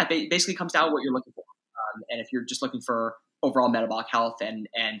 So yeah, it basically comes down to what you're looking for. And if you're just looking for overall metabolic health and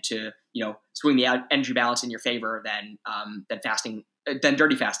to swing the energy balance in your favor, then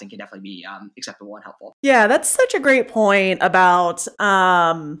dirty fasting can definitely be acceptable and helpful. Yeah, that's such a great point about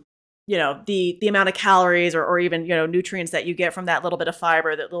the amount of calories or even nutrients that you get from that little bit of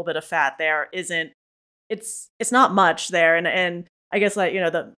fiber, that little bit of fat there it's not much there, and I guess like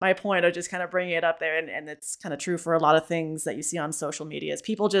my point of just kind of bringing it up there, and it's kind of true for a lot of things that you see on social media, is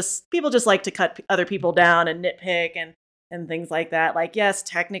people just like to cut other people down and nitpick and things like that. Like, yes,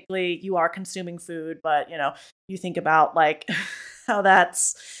 technically you are consuming food, but you think about like how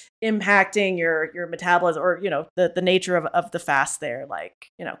that's impacting your metabolism or the nature of the fast there.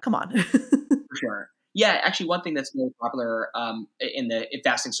 Like, come on. For sure. Yeah, actually, one thing that's really popular in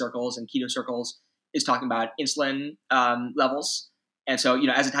fasting circles and keto circles is talking about insulin levels. And so,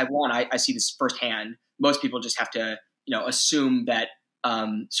 as a type 1, I see this firsthand. Most people just have to, assume that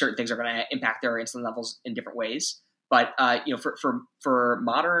certain things are going to impact their insulin levels in different ways. But, for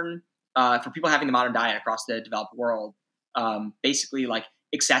modern, for people having the modern diet across the developed world, basically like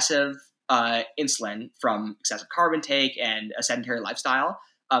excessive insulin from excessive carb intake and a sedentary lifestyle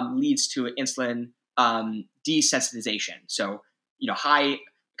leads to insulin desensitization. So,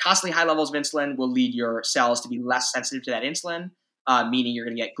 constantly high levels of insulin will lead your cells to be less sensitive to that insulin, meaning you're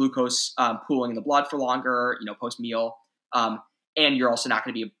going to get glucose pooling in the blood for longer, post-meal. and you're also not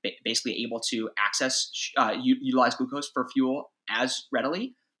going to be basically able to utilize glucose for fuel as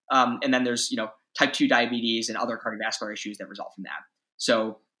readily. And then there's type 2 diabetes and other cardiovascular issues that result from that.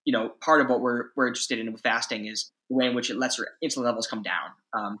 So part of what we're interested in with fasting is the way in which it lets your insulin levels come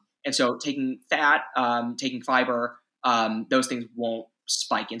down. And so taking fat, taking fiber, those things won't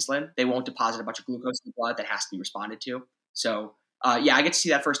spike insulin. They won't deposit a bunch of glucose in the blood that has to be responded to. So I get to see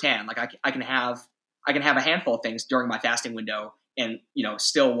that firsthand. Like I can have a handful of things during my fasting window and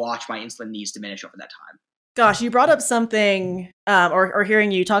still watch my insulin needs diminish over that time. Gosh, you brought up something, or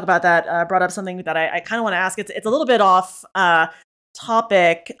hearing you talk about that, brought up something that I kind of want to ask. It's a little bit off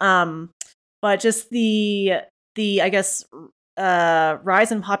topic, but just the I guess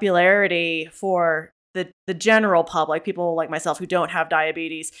rise in popularity for the general public, people like myself who don't have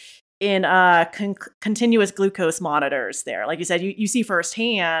diabetes, in continuous glucose monitors. There, like you said, you see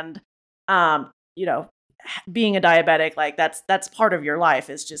firsthand, being a diabetic, like that's part of your life,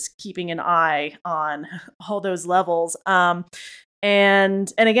 is just keeping an eye on all those levels.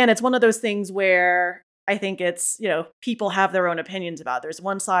 And again, it's one of those things where I think it's, people have their own opinions about. There's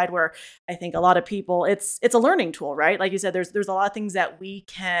one side where I think a lot of people, it's a learning tool, right? Like you said, there's a lot of things that we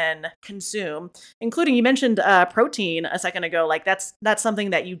can consume, including, you mentioned protein a second ago. Like that's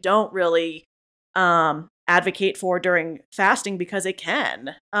something that you don't really advocate for during fasting, because it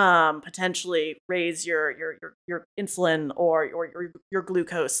can potentially raise your insulin or your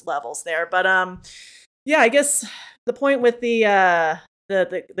glucose levels there. But I guess the point with the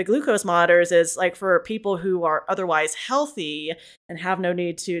glucose monitors is, like, for people who are otherwise healthy and have no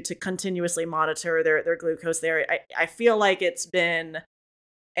need to continuously monitor their glucose there. I feel like it's been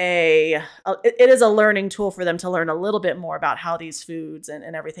it is a learning tool for them to learn a little bit more about how these foods and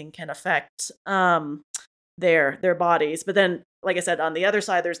everything can affect their bodies. But then, like I said, on the other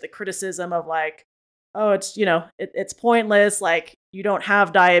side, there's the criticism of, like, oh, it's it's pointless. Like, you don't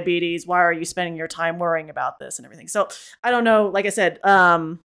have diabetes. Why are you spending your time worrying about this and everything? So I don't know. Like I said,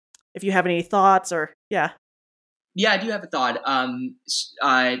 if you have any thoughts, or yeah, I do have a thought.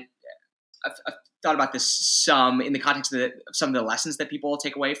 I've thought about this some in the context of some of the lessons that people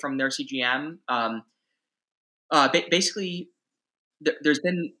take away from their CGM. Basically, there's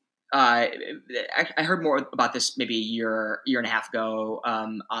been. I heard more about this maybe a year and a half ago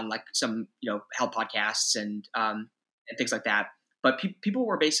on like some health podcasts and things like that. But people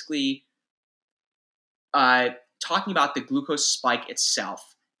were basically talking about the glucose spike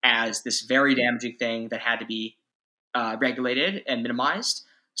itself as this very damaging thing that had to be regulated and minimized.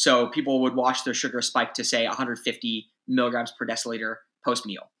 So people would watch their sugar spike to, say, 150 milligrams per deciliter post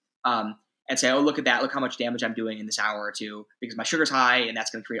meal. And say, oh, look at that. Look how much damage I'm doing in this hour or two because my sugar's high, and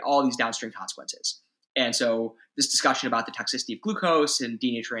that's going to create all these downstream consequences. And so this discussion about the toxicity of glucose and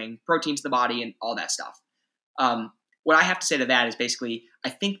denaturing proteins in the body and all that stuff. What I have to say to that is basically, I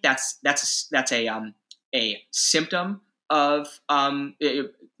think that's a symptom of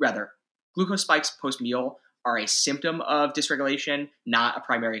glucose spikes post meal are a symptom of dysregulation, not a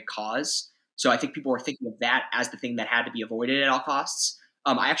primary cause. So I think people are thinking of that as the thing that had to be avoided at all costs.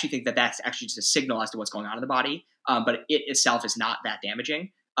 I actually think that that's actually just a signal as to what's going on in the body, but it itself is not that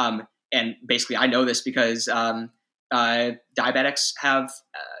damaging. And basically, I know this because diabetics have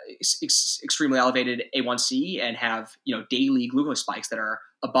extremely elevated A1C and have daily glucose spikes that are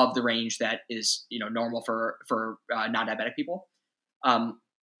above the range that is normal for non-diabetic people.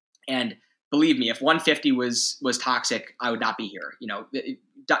 And believe me, if 150 was toxic, I would not be here.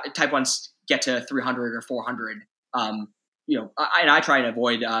 Type 1s get to 300 or 400. And I try and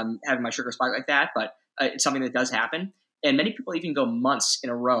avoid having my sugar spike like that, but it's something that does happen. And many people even go months in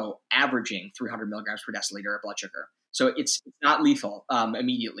a row averaging 300 milligrams per deciliter of blood sugar. So it's not lethal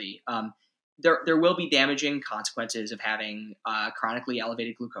immediately. There will be damaging consequences of having chronically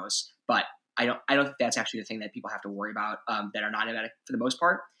elevated glucose, but I don't think that's actually the thing that people have to worry about that are non-diabetic for the most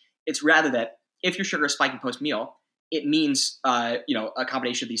part. It's rather that if your sugar is spiking post-meal, it means a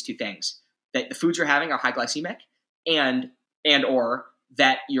combination of these two things: that the foods you're having are high glycemic, and or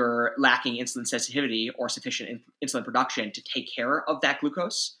that you're lacking insulin sensitivity or sufficient insulin production to take care of that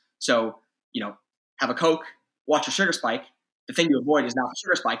glucose. So, have a Coke, watch your sugar spike. The thing to avoid is not the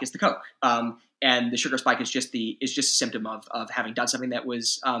sugar spike, it's the Coke. And the sugar spike is just a symptom of having done something that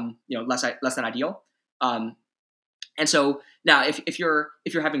was less than ideal. And so now if you're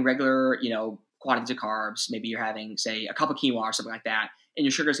having regular quantities of carbs, maybe you're having, say, a cup of quinoa or something like that, and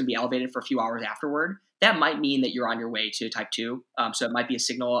your sugar is going to be elevated for a few hours afterward, that might mean that you're on your way to type 2. So it might be a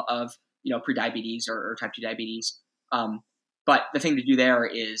signal of prediabetes or type 2 diabetes. But the thing to do there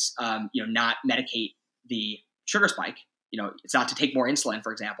is not medicate the sugar spike. It's not to take more insulin,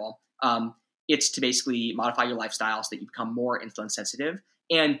 for example. it's to basically modify your lifestyle so that you become more insulin sensitive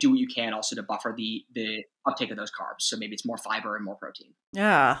and do what you can also to buffer the uptake of those carbs. So maybe it's more fiber and more protein.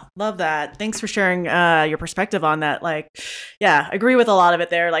 Yeah, love that. Thanks for sharing your perspective on that. Like, yeah, agree with a lot of it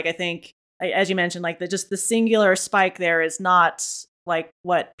there. Like, I think, as you mentioned, like just the singular spike there is not like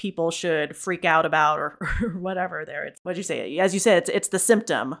what people should freak out about or, or whatever there. It's what you say. As you said, it's the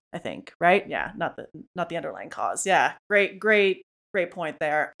symptom, I think, right? Yeah, not the underlying cause. Yeah, great point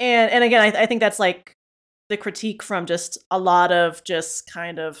there. And again, I think that's like the critique from just a lot of just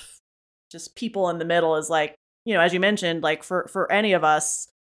kind of just people in the middle is like, as you mentioned, like for any of us,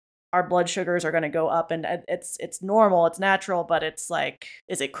 our blood sugars are going to go up, and it's normal, it's natural, but it's like,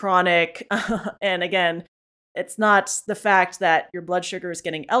 is it chronic? And again, it's not the fact that your blood sugar is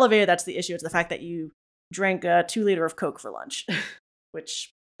getting elevated that's the issue. It's the fact that you drank a 2 liter of Coke for lunch,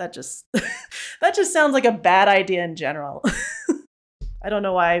 which that just that just sounds like a bad idea in general. I don't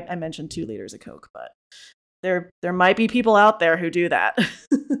know why I mentioned 2 liters of Coke, but there might be people out there who do that.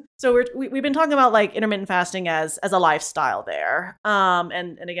 So we've been talking about like intermittent fasting as a lifestyle there.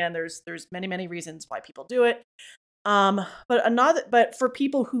 And again, there's many reasons why people do it. But for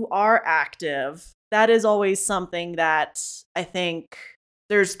people who are active, that is always something that I think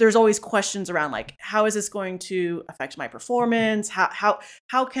there's always questions around, like, how is this going to affect my performance?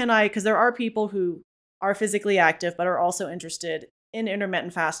 How can I, because there are people who are physically active but are also interested in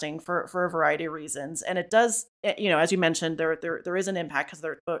intermittent fasting for a variety of reasons. And it does, as you mentioned, there is an impact because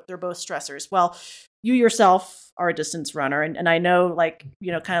they're both stressors. Well, you yourself are a distance runner, and I know, like,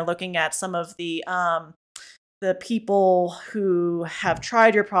 kind of looking at some of the people who have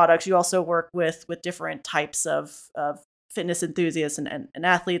tried your products, you also work with different types of fitness enthusiasts and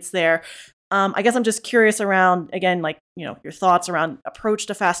athletes there. I guess I'm just curious around, again, like, your thoughts around approach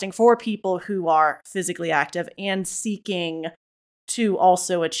to fasting for people who are physically active and seeking to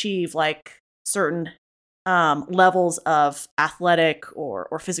also achieve like certain levels of athletic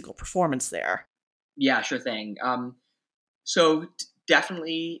or physical performance there. Yeah, sure thing. So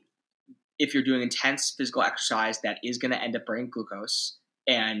definitely, if you're doing intense physical exercise, that is going to end up burning glucose,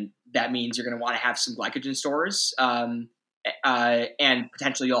 and that means you're going to want to have some glycogen stores, and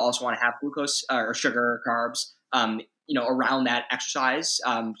potentially you'll also want to have glucose or sugar, carbs, around that exercise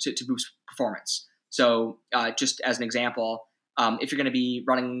to boost performance. So just as an example, if you're going to be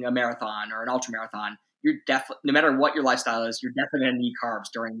running a marathon or an ultra marathon, you're definitely, no matter what your lifestyle is, you're definitely going to need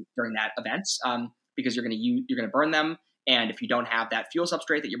carbs during that event, because you're going to burn them. And if you don't have that fuel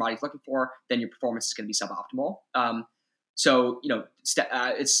substrate that your body's looking for, then your performance is going to be suboptimal. So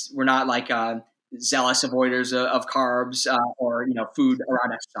we're not like zealous avoiders of carbs or food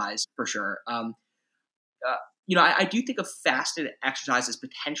around exercise for sure. I do think of fasted exercise as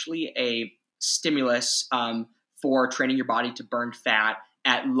potentially a stimulus for training your body to burn fat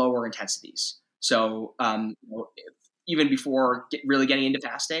at lower intensities. So even before really getting into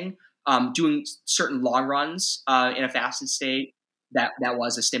fasting, doing certain long runs in a fasted state, that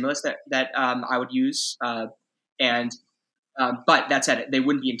was a stimulus that I would use. But that said, they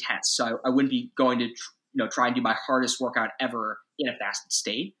wouldn't be intense. So I wouldn't be going to try and do my hardest workout ever in a fasted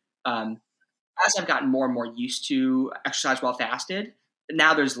state. As I've gotten more and more used to exercise while fasted,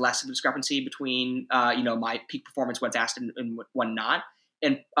 now there's less of a discrepancy between my peak performance when fasted and when not.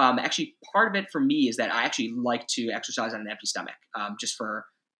 And actually, part of it for me is that I actually like to exercise on an empty stomach, just for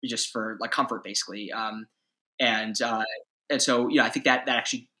like comfort, basically. And so I think that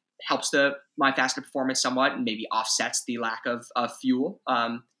actually helps my fasted performance somewhat, and maybe offsets the lack of fuel.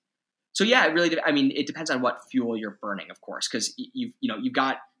 So yeah, it really, it depends on what fuel you're burning, of course, because you've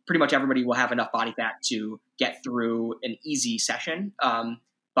got, pretty much everybody will have enough body fat to get through an easy session.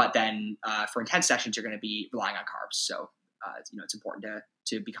 But then for intense sessions, you're going to be relying on carbs. So, it's important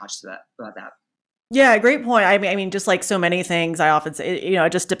to be conscious of about that. Yeah, great point. I mean, just like so many things, I often say,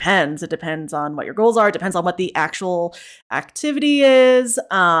 it just depends. It depends on what your goals are. It depends on what the actual activity is.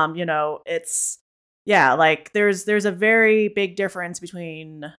 It's, yeah, like there's a very big difference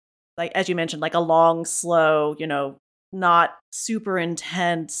between, like, as you mentioned, like a long, slow, not super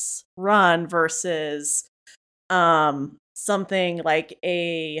intense run versus something like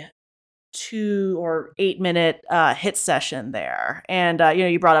a 2 or 8 minute hit session there. And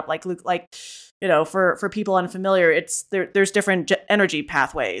you brought up like for people unfamiliar, there's different energy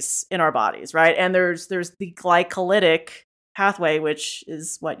pathways in our bodies, right? And there's the glycolytic pathway, which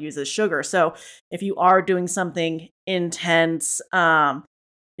is what uses sugar. So if you are doing something intense,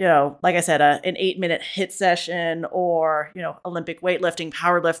 like I said, an 8-minute hit session or, Olympic weightlifting,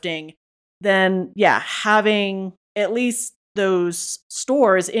 powerlifting, then yeah, having at least those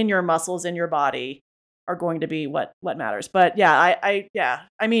stores in your muscles, in your body, are going to be what matters. But yeah,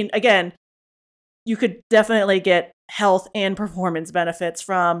 I mean, again, you could definitely get health and performance benefits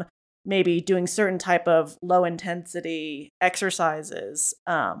from maybe doing certain type of low intensity exercises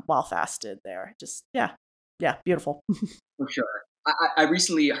while fasted there. Just, yeah, beautiful. For sure. I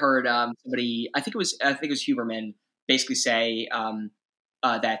recently heard somebody, I think it was Huberman, basically say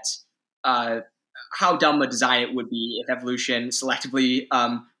that uh, how dumb a design it would be if evolution selectively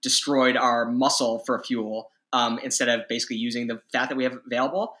destroyed our muscle for fuel instead of basically using the fat that we have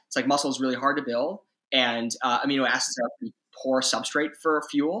available. It's like muscle is really hard to build, and amino acids are a pretty poor substrate for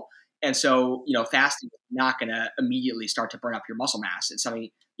fuel. And so, fasting is not going to immediately start to burn up your muscle mass. It's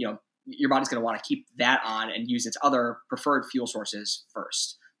something, your body's going to want to keep that on and use its other preferred fuel sources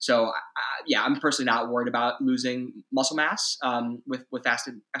first. So, yeah, I'm personally not worried about losing muscle mass with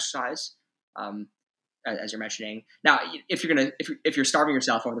fasted exercise, as you're mentioning. Now, if you're starving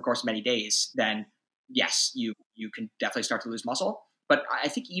yourself over the course of many days, then yes, you can definitely start to lose muscle. But I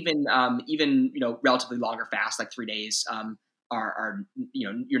think even relatively longer fasts, like 3 days, are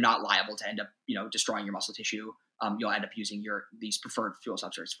you're not liable to end up destroying your muscle tissue. You'll end up using these preferred fuel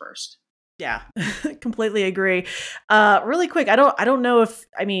substrates first. Yeah, completely agree. Really quick, I don't know if,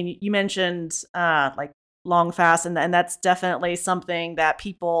 I mean, you mentioned like long fast, and that's definitely something that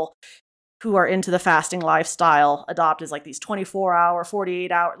people who are into the fasting lifestyle adopt, is like these 24-hour,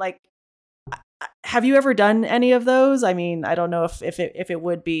 48-hour. Like, have you ever done any of those? I mean, I don't know if it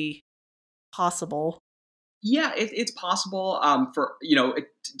would be possible. Yeah, it's possible.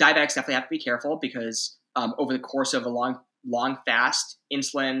 Diabetics definitely have to be careful because over the course of a long fast,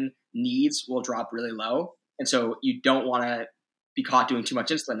 insulin needs will drop really low, and so you don't want to be caught doing too much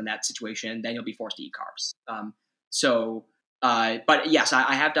insulin in that situation. Then you'll be forced to eat carbs. But yes,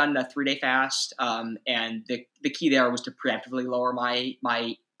 I have done a 3-day fast, and the key there was to preemptively lower my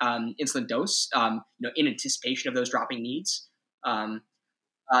insulin dose, in anticipation of those dropping needs.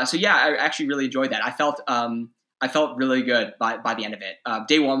 So yeah, I actually really enjoyed that. I felt really good by the end of it.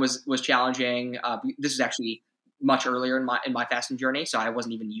 Day one was challenging. This was actually much earlier in my fasting journey, so I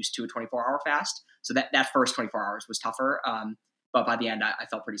wasn't even used to a 24-hour fast. So that first 24 hours was tougher. But by the end, I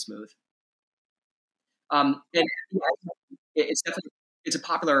felt pretty smooth. And yeah, it's definitely it's a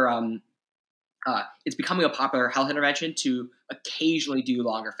popular it's becoming a popular health intervention to occasionally do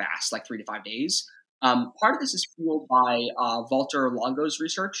longer fasts, like 3 to 5 days. Part of this is fueled by Walter Longo's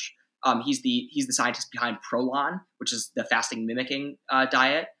research. He's the scientist behind Prolon, which is the fasting mimicking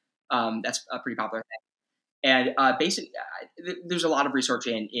diet. That's a pretty popular thing. And basically, there's a lot of research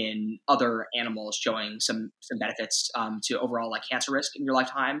in other animals showing some benefits to overall like cancer risk in your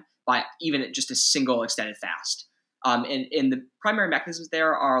lifetime by even just a single extended fast. And the primary mechanisms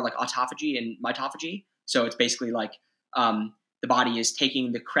there are like autophagy and mitophagy. So it's basically like the body is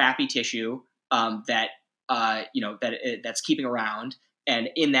taking the crappy tissue that's keeping around, and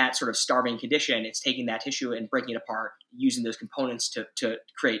in that sort of starving condition, it's taking that tissue and breaking it apart, using those components to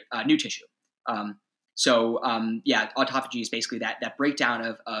create new tissue. Autophagy is basically that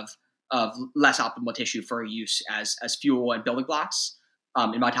breakdown of less optimal tissue for use as fuel and building blocks.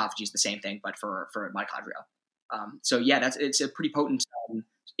 And mitophagy is the same thing, but for mitochondria. It's a pretty potent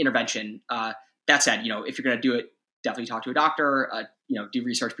intervention. That said, if you're going to do it, definitely talk to a doctor. Do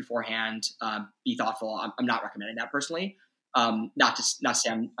research beforehand. Be thoughtful. I'm not recommending that personally. Not to say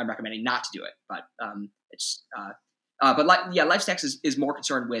I'm recommending not to do it, but LifeStacks is more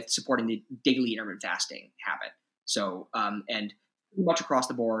concerned with supporting the daily intermittent fasting habit. So, and pretty much across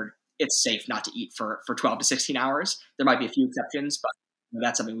the board, it's safe not to eat for 12 to 16 hours. There might be a few exceptions, but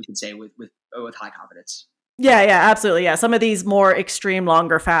that's something we can say with high confidence. Yeah, absolutely. Yeah, some of these more extreme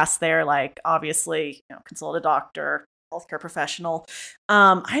longer fasts there, like obviously, consult a doctor, healthcare professional.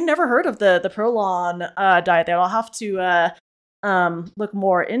 I never heard of the Prolon diet there. I'll have to look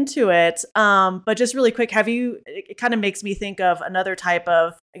more into it. But just really quick, it kind of makes me think of another type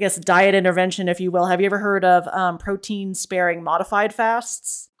of, I guess, diet intervention, if you will. Have you ever heard of protein sparing modified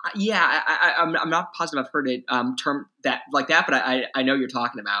fasts? Yeah, I'm not positive I've heard it termed that like that, but I know you're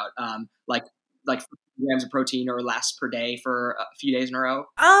talking about like grams of protein or less per day for a few days in a row.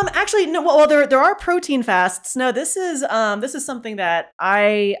 Actually, no. Well, there are protein fasts. No, this is something that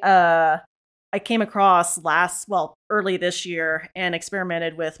I came across early this year and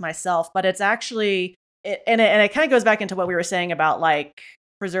experimented with myself. But it's actually and it kind of goes back into what we were saying about like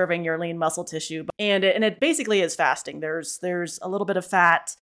preserving your lean muscle tissue. And it basically is fasting. There's a little bit of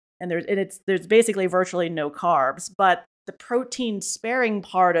fat, and there's basically virtually no carbs. But the protein sparing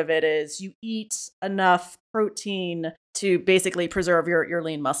part of it is you eat enough protein to basically preserve your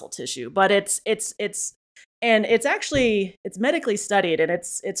lean muscle tissue. But it's And it's medically studied, and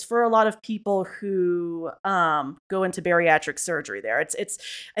it's for a lot of people who go into bariatric surgery there. It's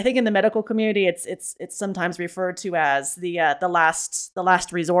I think in the medical community it's sometimes referred to as the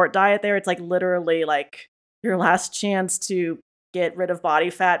last resort diet there. It's like literally like your last chance to get rid of body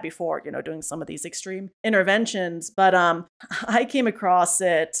fat before, doing some of these extreme interventions. But I came across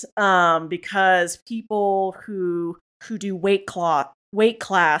it because people who do weight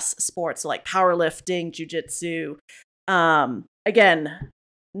class sports, so like powerlifting, jujitsu. Again,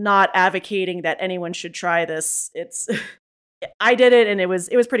 not advocating that anyone should try this. It's I did it and it was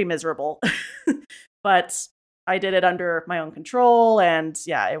pretty miserable. But I did it under my own control, and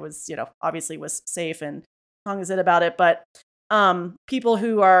yeah, it was, obviously was safe and cognizant about it. But people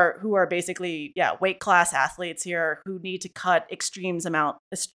who are basically, yeah, weight class athletes here who need to cut extreme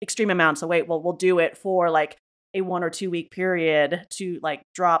amounts of weight, well, we'll do it for like a 1 or 2 week period to like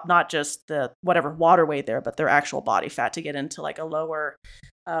drop not just the whatever water weight there, but their actual body fat to get into like a lower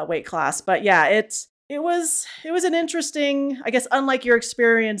weight class. But yeah, it was an interesting, I guess, unlike your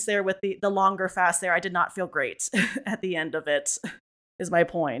experience there with the longer fast there, I did not feel great at the end of it, is my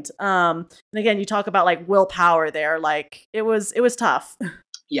point. And again, you talk about like willpower there, like it was tough.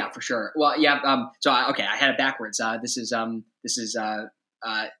 Yeah, for sure. Well, yeah. Okay, I had it backwards. This is kind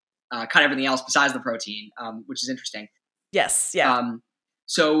of everything else besides the protein, which is interesting. Yes, yeah.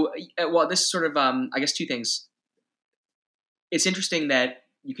 Well, this is sort of, I guess, two things. It's interesting that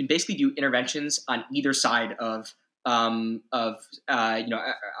you can basically do interventions on either side of any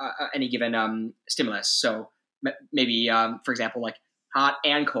given stimulus. So maybe, for example, like hot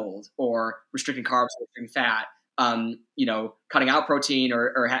and cold, or restricting carbs, or restricting fat. Cutting out protein,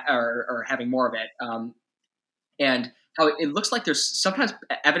 or having more of it. And how it looks like there's sometimes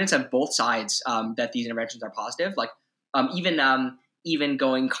evidence on both sides that these interventions are positive. Like even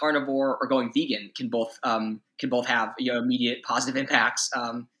going carnivore or going vegan can both have immediate positive impacts.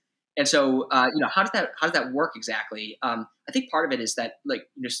 And so how does that work exactly? I think part of it is that like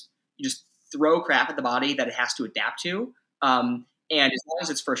you just throw crap at the body that it has to adapt to. And as long as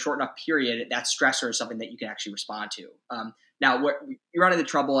it's for a short enough period, that stressor is something that you can actually respond to. Now, you run into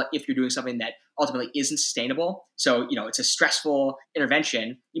trouble if you're doing something that ultimately isn't sustainable. So, it's a stressful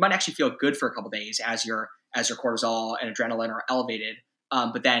intervention. You might actually feel good for a couple of days as your cortisol and adrenaline are elevated.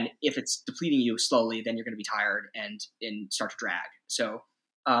 But then if it's depleting you slowly, then you're going to be tired and start to drag. So,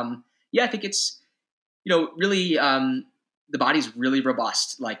 I think it's, really, the body's really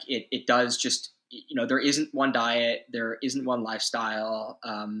robust. Like it does just, there isn't one diet, there isn't one lifestyle,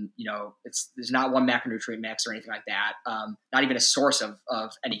 there's not one macronutrient mix or anything like that. Not even a source of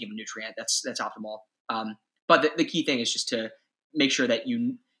any given nutrient that's optimal. But the key thing is just to make sure that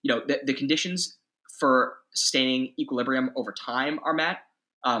the conditions for sustaining equilibrium over time are met.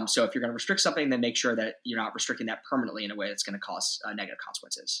 So if you're going to restrict something, then make sure that you're not restricting that permanently in a way that's going to cause negative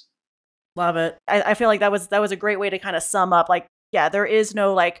consequences. Love it. I feel like that was a great way to kind of sum up, like, yeah, there is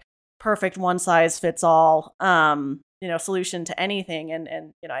no like perfect one size fits all solution to anything.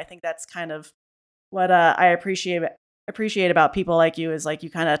 And I think that's kind of what I appreciate about people like you, is like you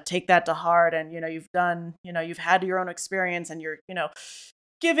kind of take that to heart, and you've had your own experience, and you're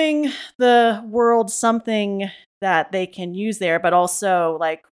giving the world something that they can use there, but also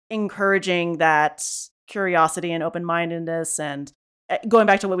like encouraging that curiosity and open-mindedness, and going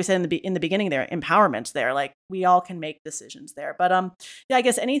back to what we said in the beginning there, empowerment there, like we all can make decisions there. But yeah, I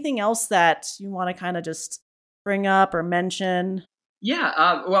guess anything else that you want to kind of just bring up or mention?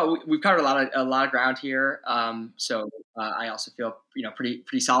 Yeah, well, we've covered a lot of ground here. So I also feel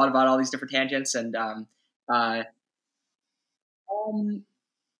pretty solid about all these different tangents, and I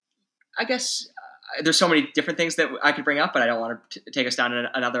guess there's so many different things that I could bring up, but I don't want to take us down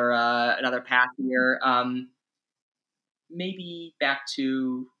another path here. Maybe back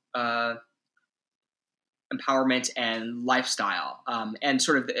to empowerment and lifestyle, and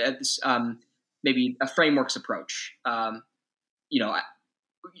sort of this, maybe a frameworks approach.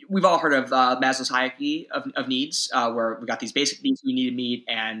 We've all heard of Maslow's hierarchy of needs, where we've got these basic needs we need to meet,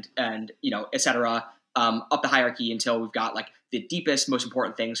 and et cetera, up the hierarchy until we've got like the deepest, most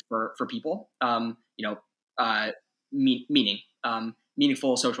important things for people. Meaning,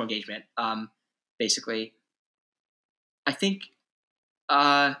 meaningful social engagement, basically. I think,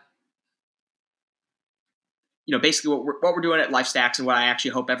 basically what we're doing at LifeStacks, and what I actually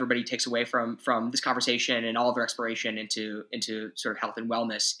hope everybody takes away from this conversation and all of our exploration into sort of health and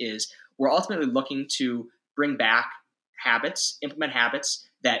wellness, is we're ultimately looking to bring back implement habits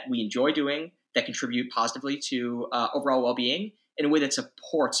that we enjoy doing, that contribute positively to overall well-being in a way that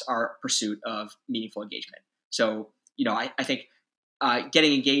supports our pursuit of meaningful engagement. So, I think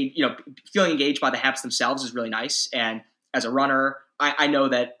getting engaged, feeling engaged by the habits themselves is really nice. And as a runner, I know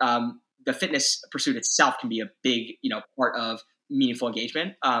that the fitness pursuit itself can be a big, part of meaningful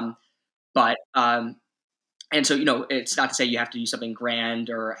engagement. And so, it's not to say you have to do something grand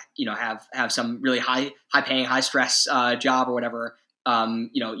or, have some really high paying, high stress job or whatever.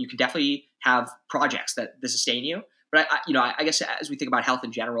 You can definitely have projects that sustain you. But I guess as we think about health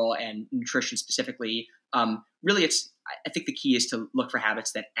in general and nutrition specifically, really I think the key is to look for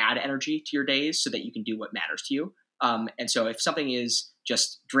habits that add energy to your days so that you can do what matters to you. And so if something is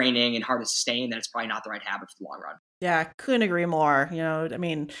just draining and hard to sustain, then it's probably not the right habit for the long run. Yeah, couldn't agree more. I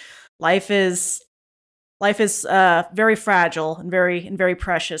mean, life is very fragile and very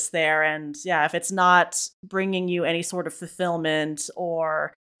precious there. And yeah, if it's not bringing you any sort of fulfillment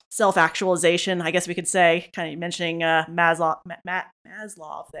or self-actualization, I guess we could say, kind of mentioning Maslow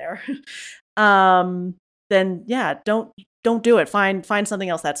there, then yeah, don't do it. Find something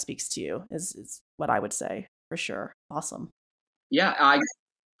else that speaks to you is what I would say for sure. Awesome. Yeah.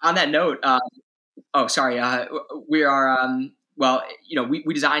 On that note, we are,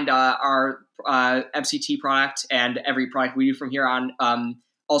 we designed our MCT product and every product we do from here on,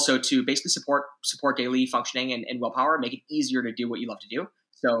 also to basically support daily functioning and willpower, make it easier to do what you love to do.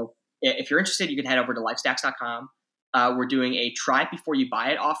 So if you're interested, you can head over to LifeStacks.com. We're doing a try it before you buy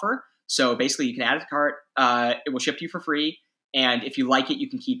it offer. So basically you can add it to cart, it will ship to you for free. And if you like it, you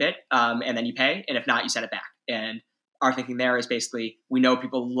can keep it, and then you pay. And if not, you send it back. And our thinking there is basically we know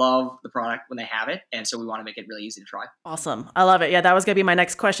people love the product when they have it. And so we want to make it really easy to try. Awesome. I love it. Yeah, that was going to be my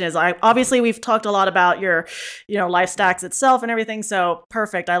next question obviously we've talked a lot about your, LifeStacks itself and everything. So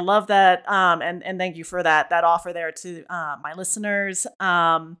perfect. I love that. And thank you for that offer there to my listeners.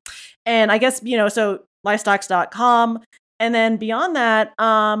 And I guess, so LifeStacks.com. And then beyond that,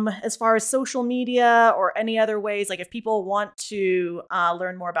 as far as social media or any other ways, like if people want to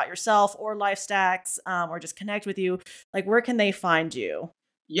learn more about yourself or LifeStacks or just connect with you, like where can they find you?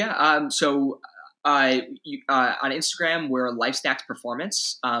 Yeah. So on Instagram, we're LifeStacks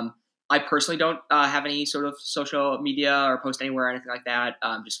Performance. I personally don't have any sort of social media or post anywhere or anything like that,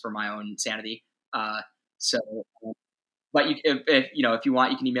 just for my own sanity. But if you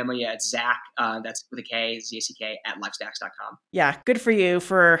want, you can email me at Zack, that's with a K, ZACK, at LifeStacks.com. Yeah, good for you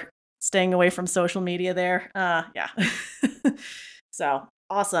for staying away from social media there. Yeah. So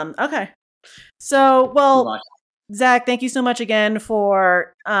awesome. Okay. So, well, Zack, thank you so much again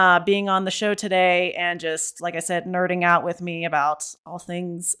for being on the show today and just, like I said, nerding out with me about all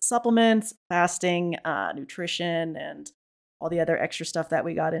things supplements, fasting, nutrition, and all the other extra stuff that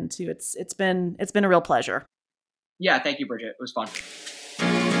we got into. It's been a real pleasure. Yeah, thank you, Bridget. It was fun. 3,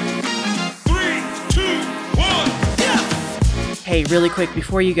 2, 1, yeah! Hey, really quick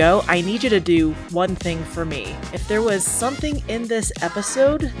before you go, I need you to do one thing for me. If there was something in this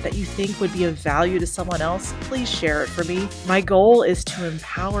episode that you think would be of value to someone else, please share it for me. My goal is to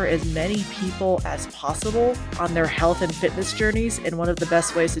empower as many people as possible on their health and fitness journeys, and one of the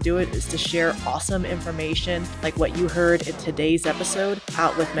best ways to do it is to share awesome information like what you heard in today's episode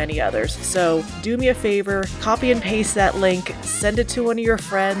out with many others. So do me a favor, copy and paste that link, send it to one of your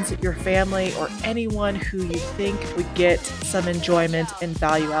friends, your family, or anyone who you think would get some enjoyment and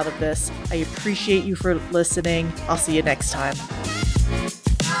value out of this. I appreciate you for listening. I'll see you next time.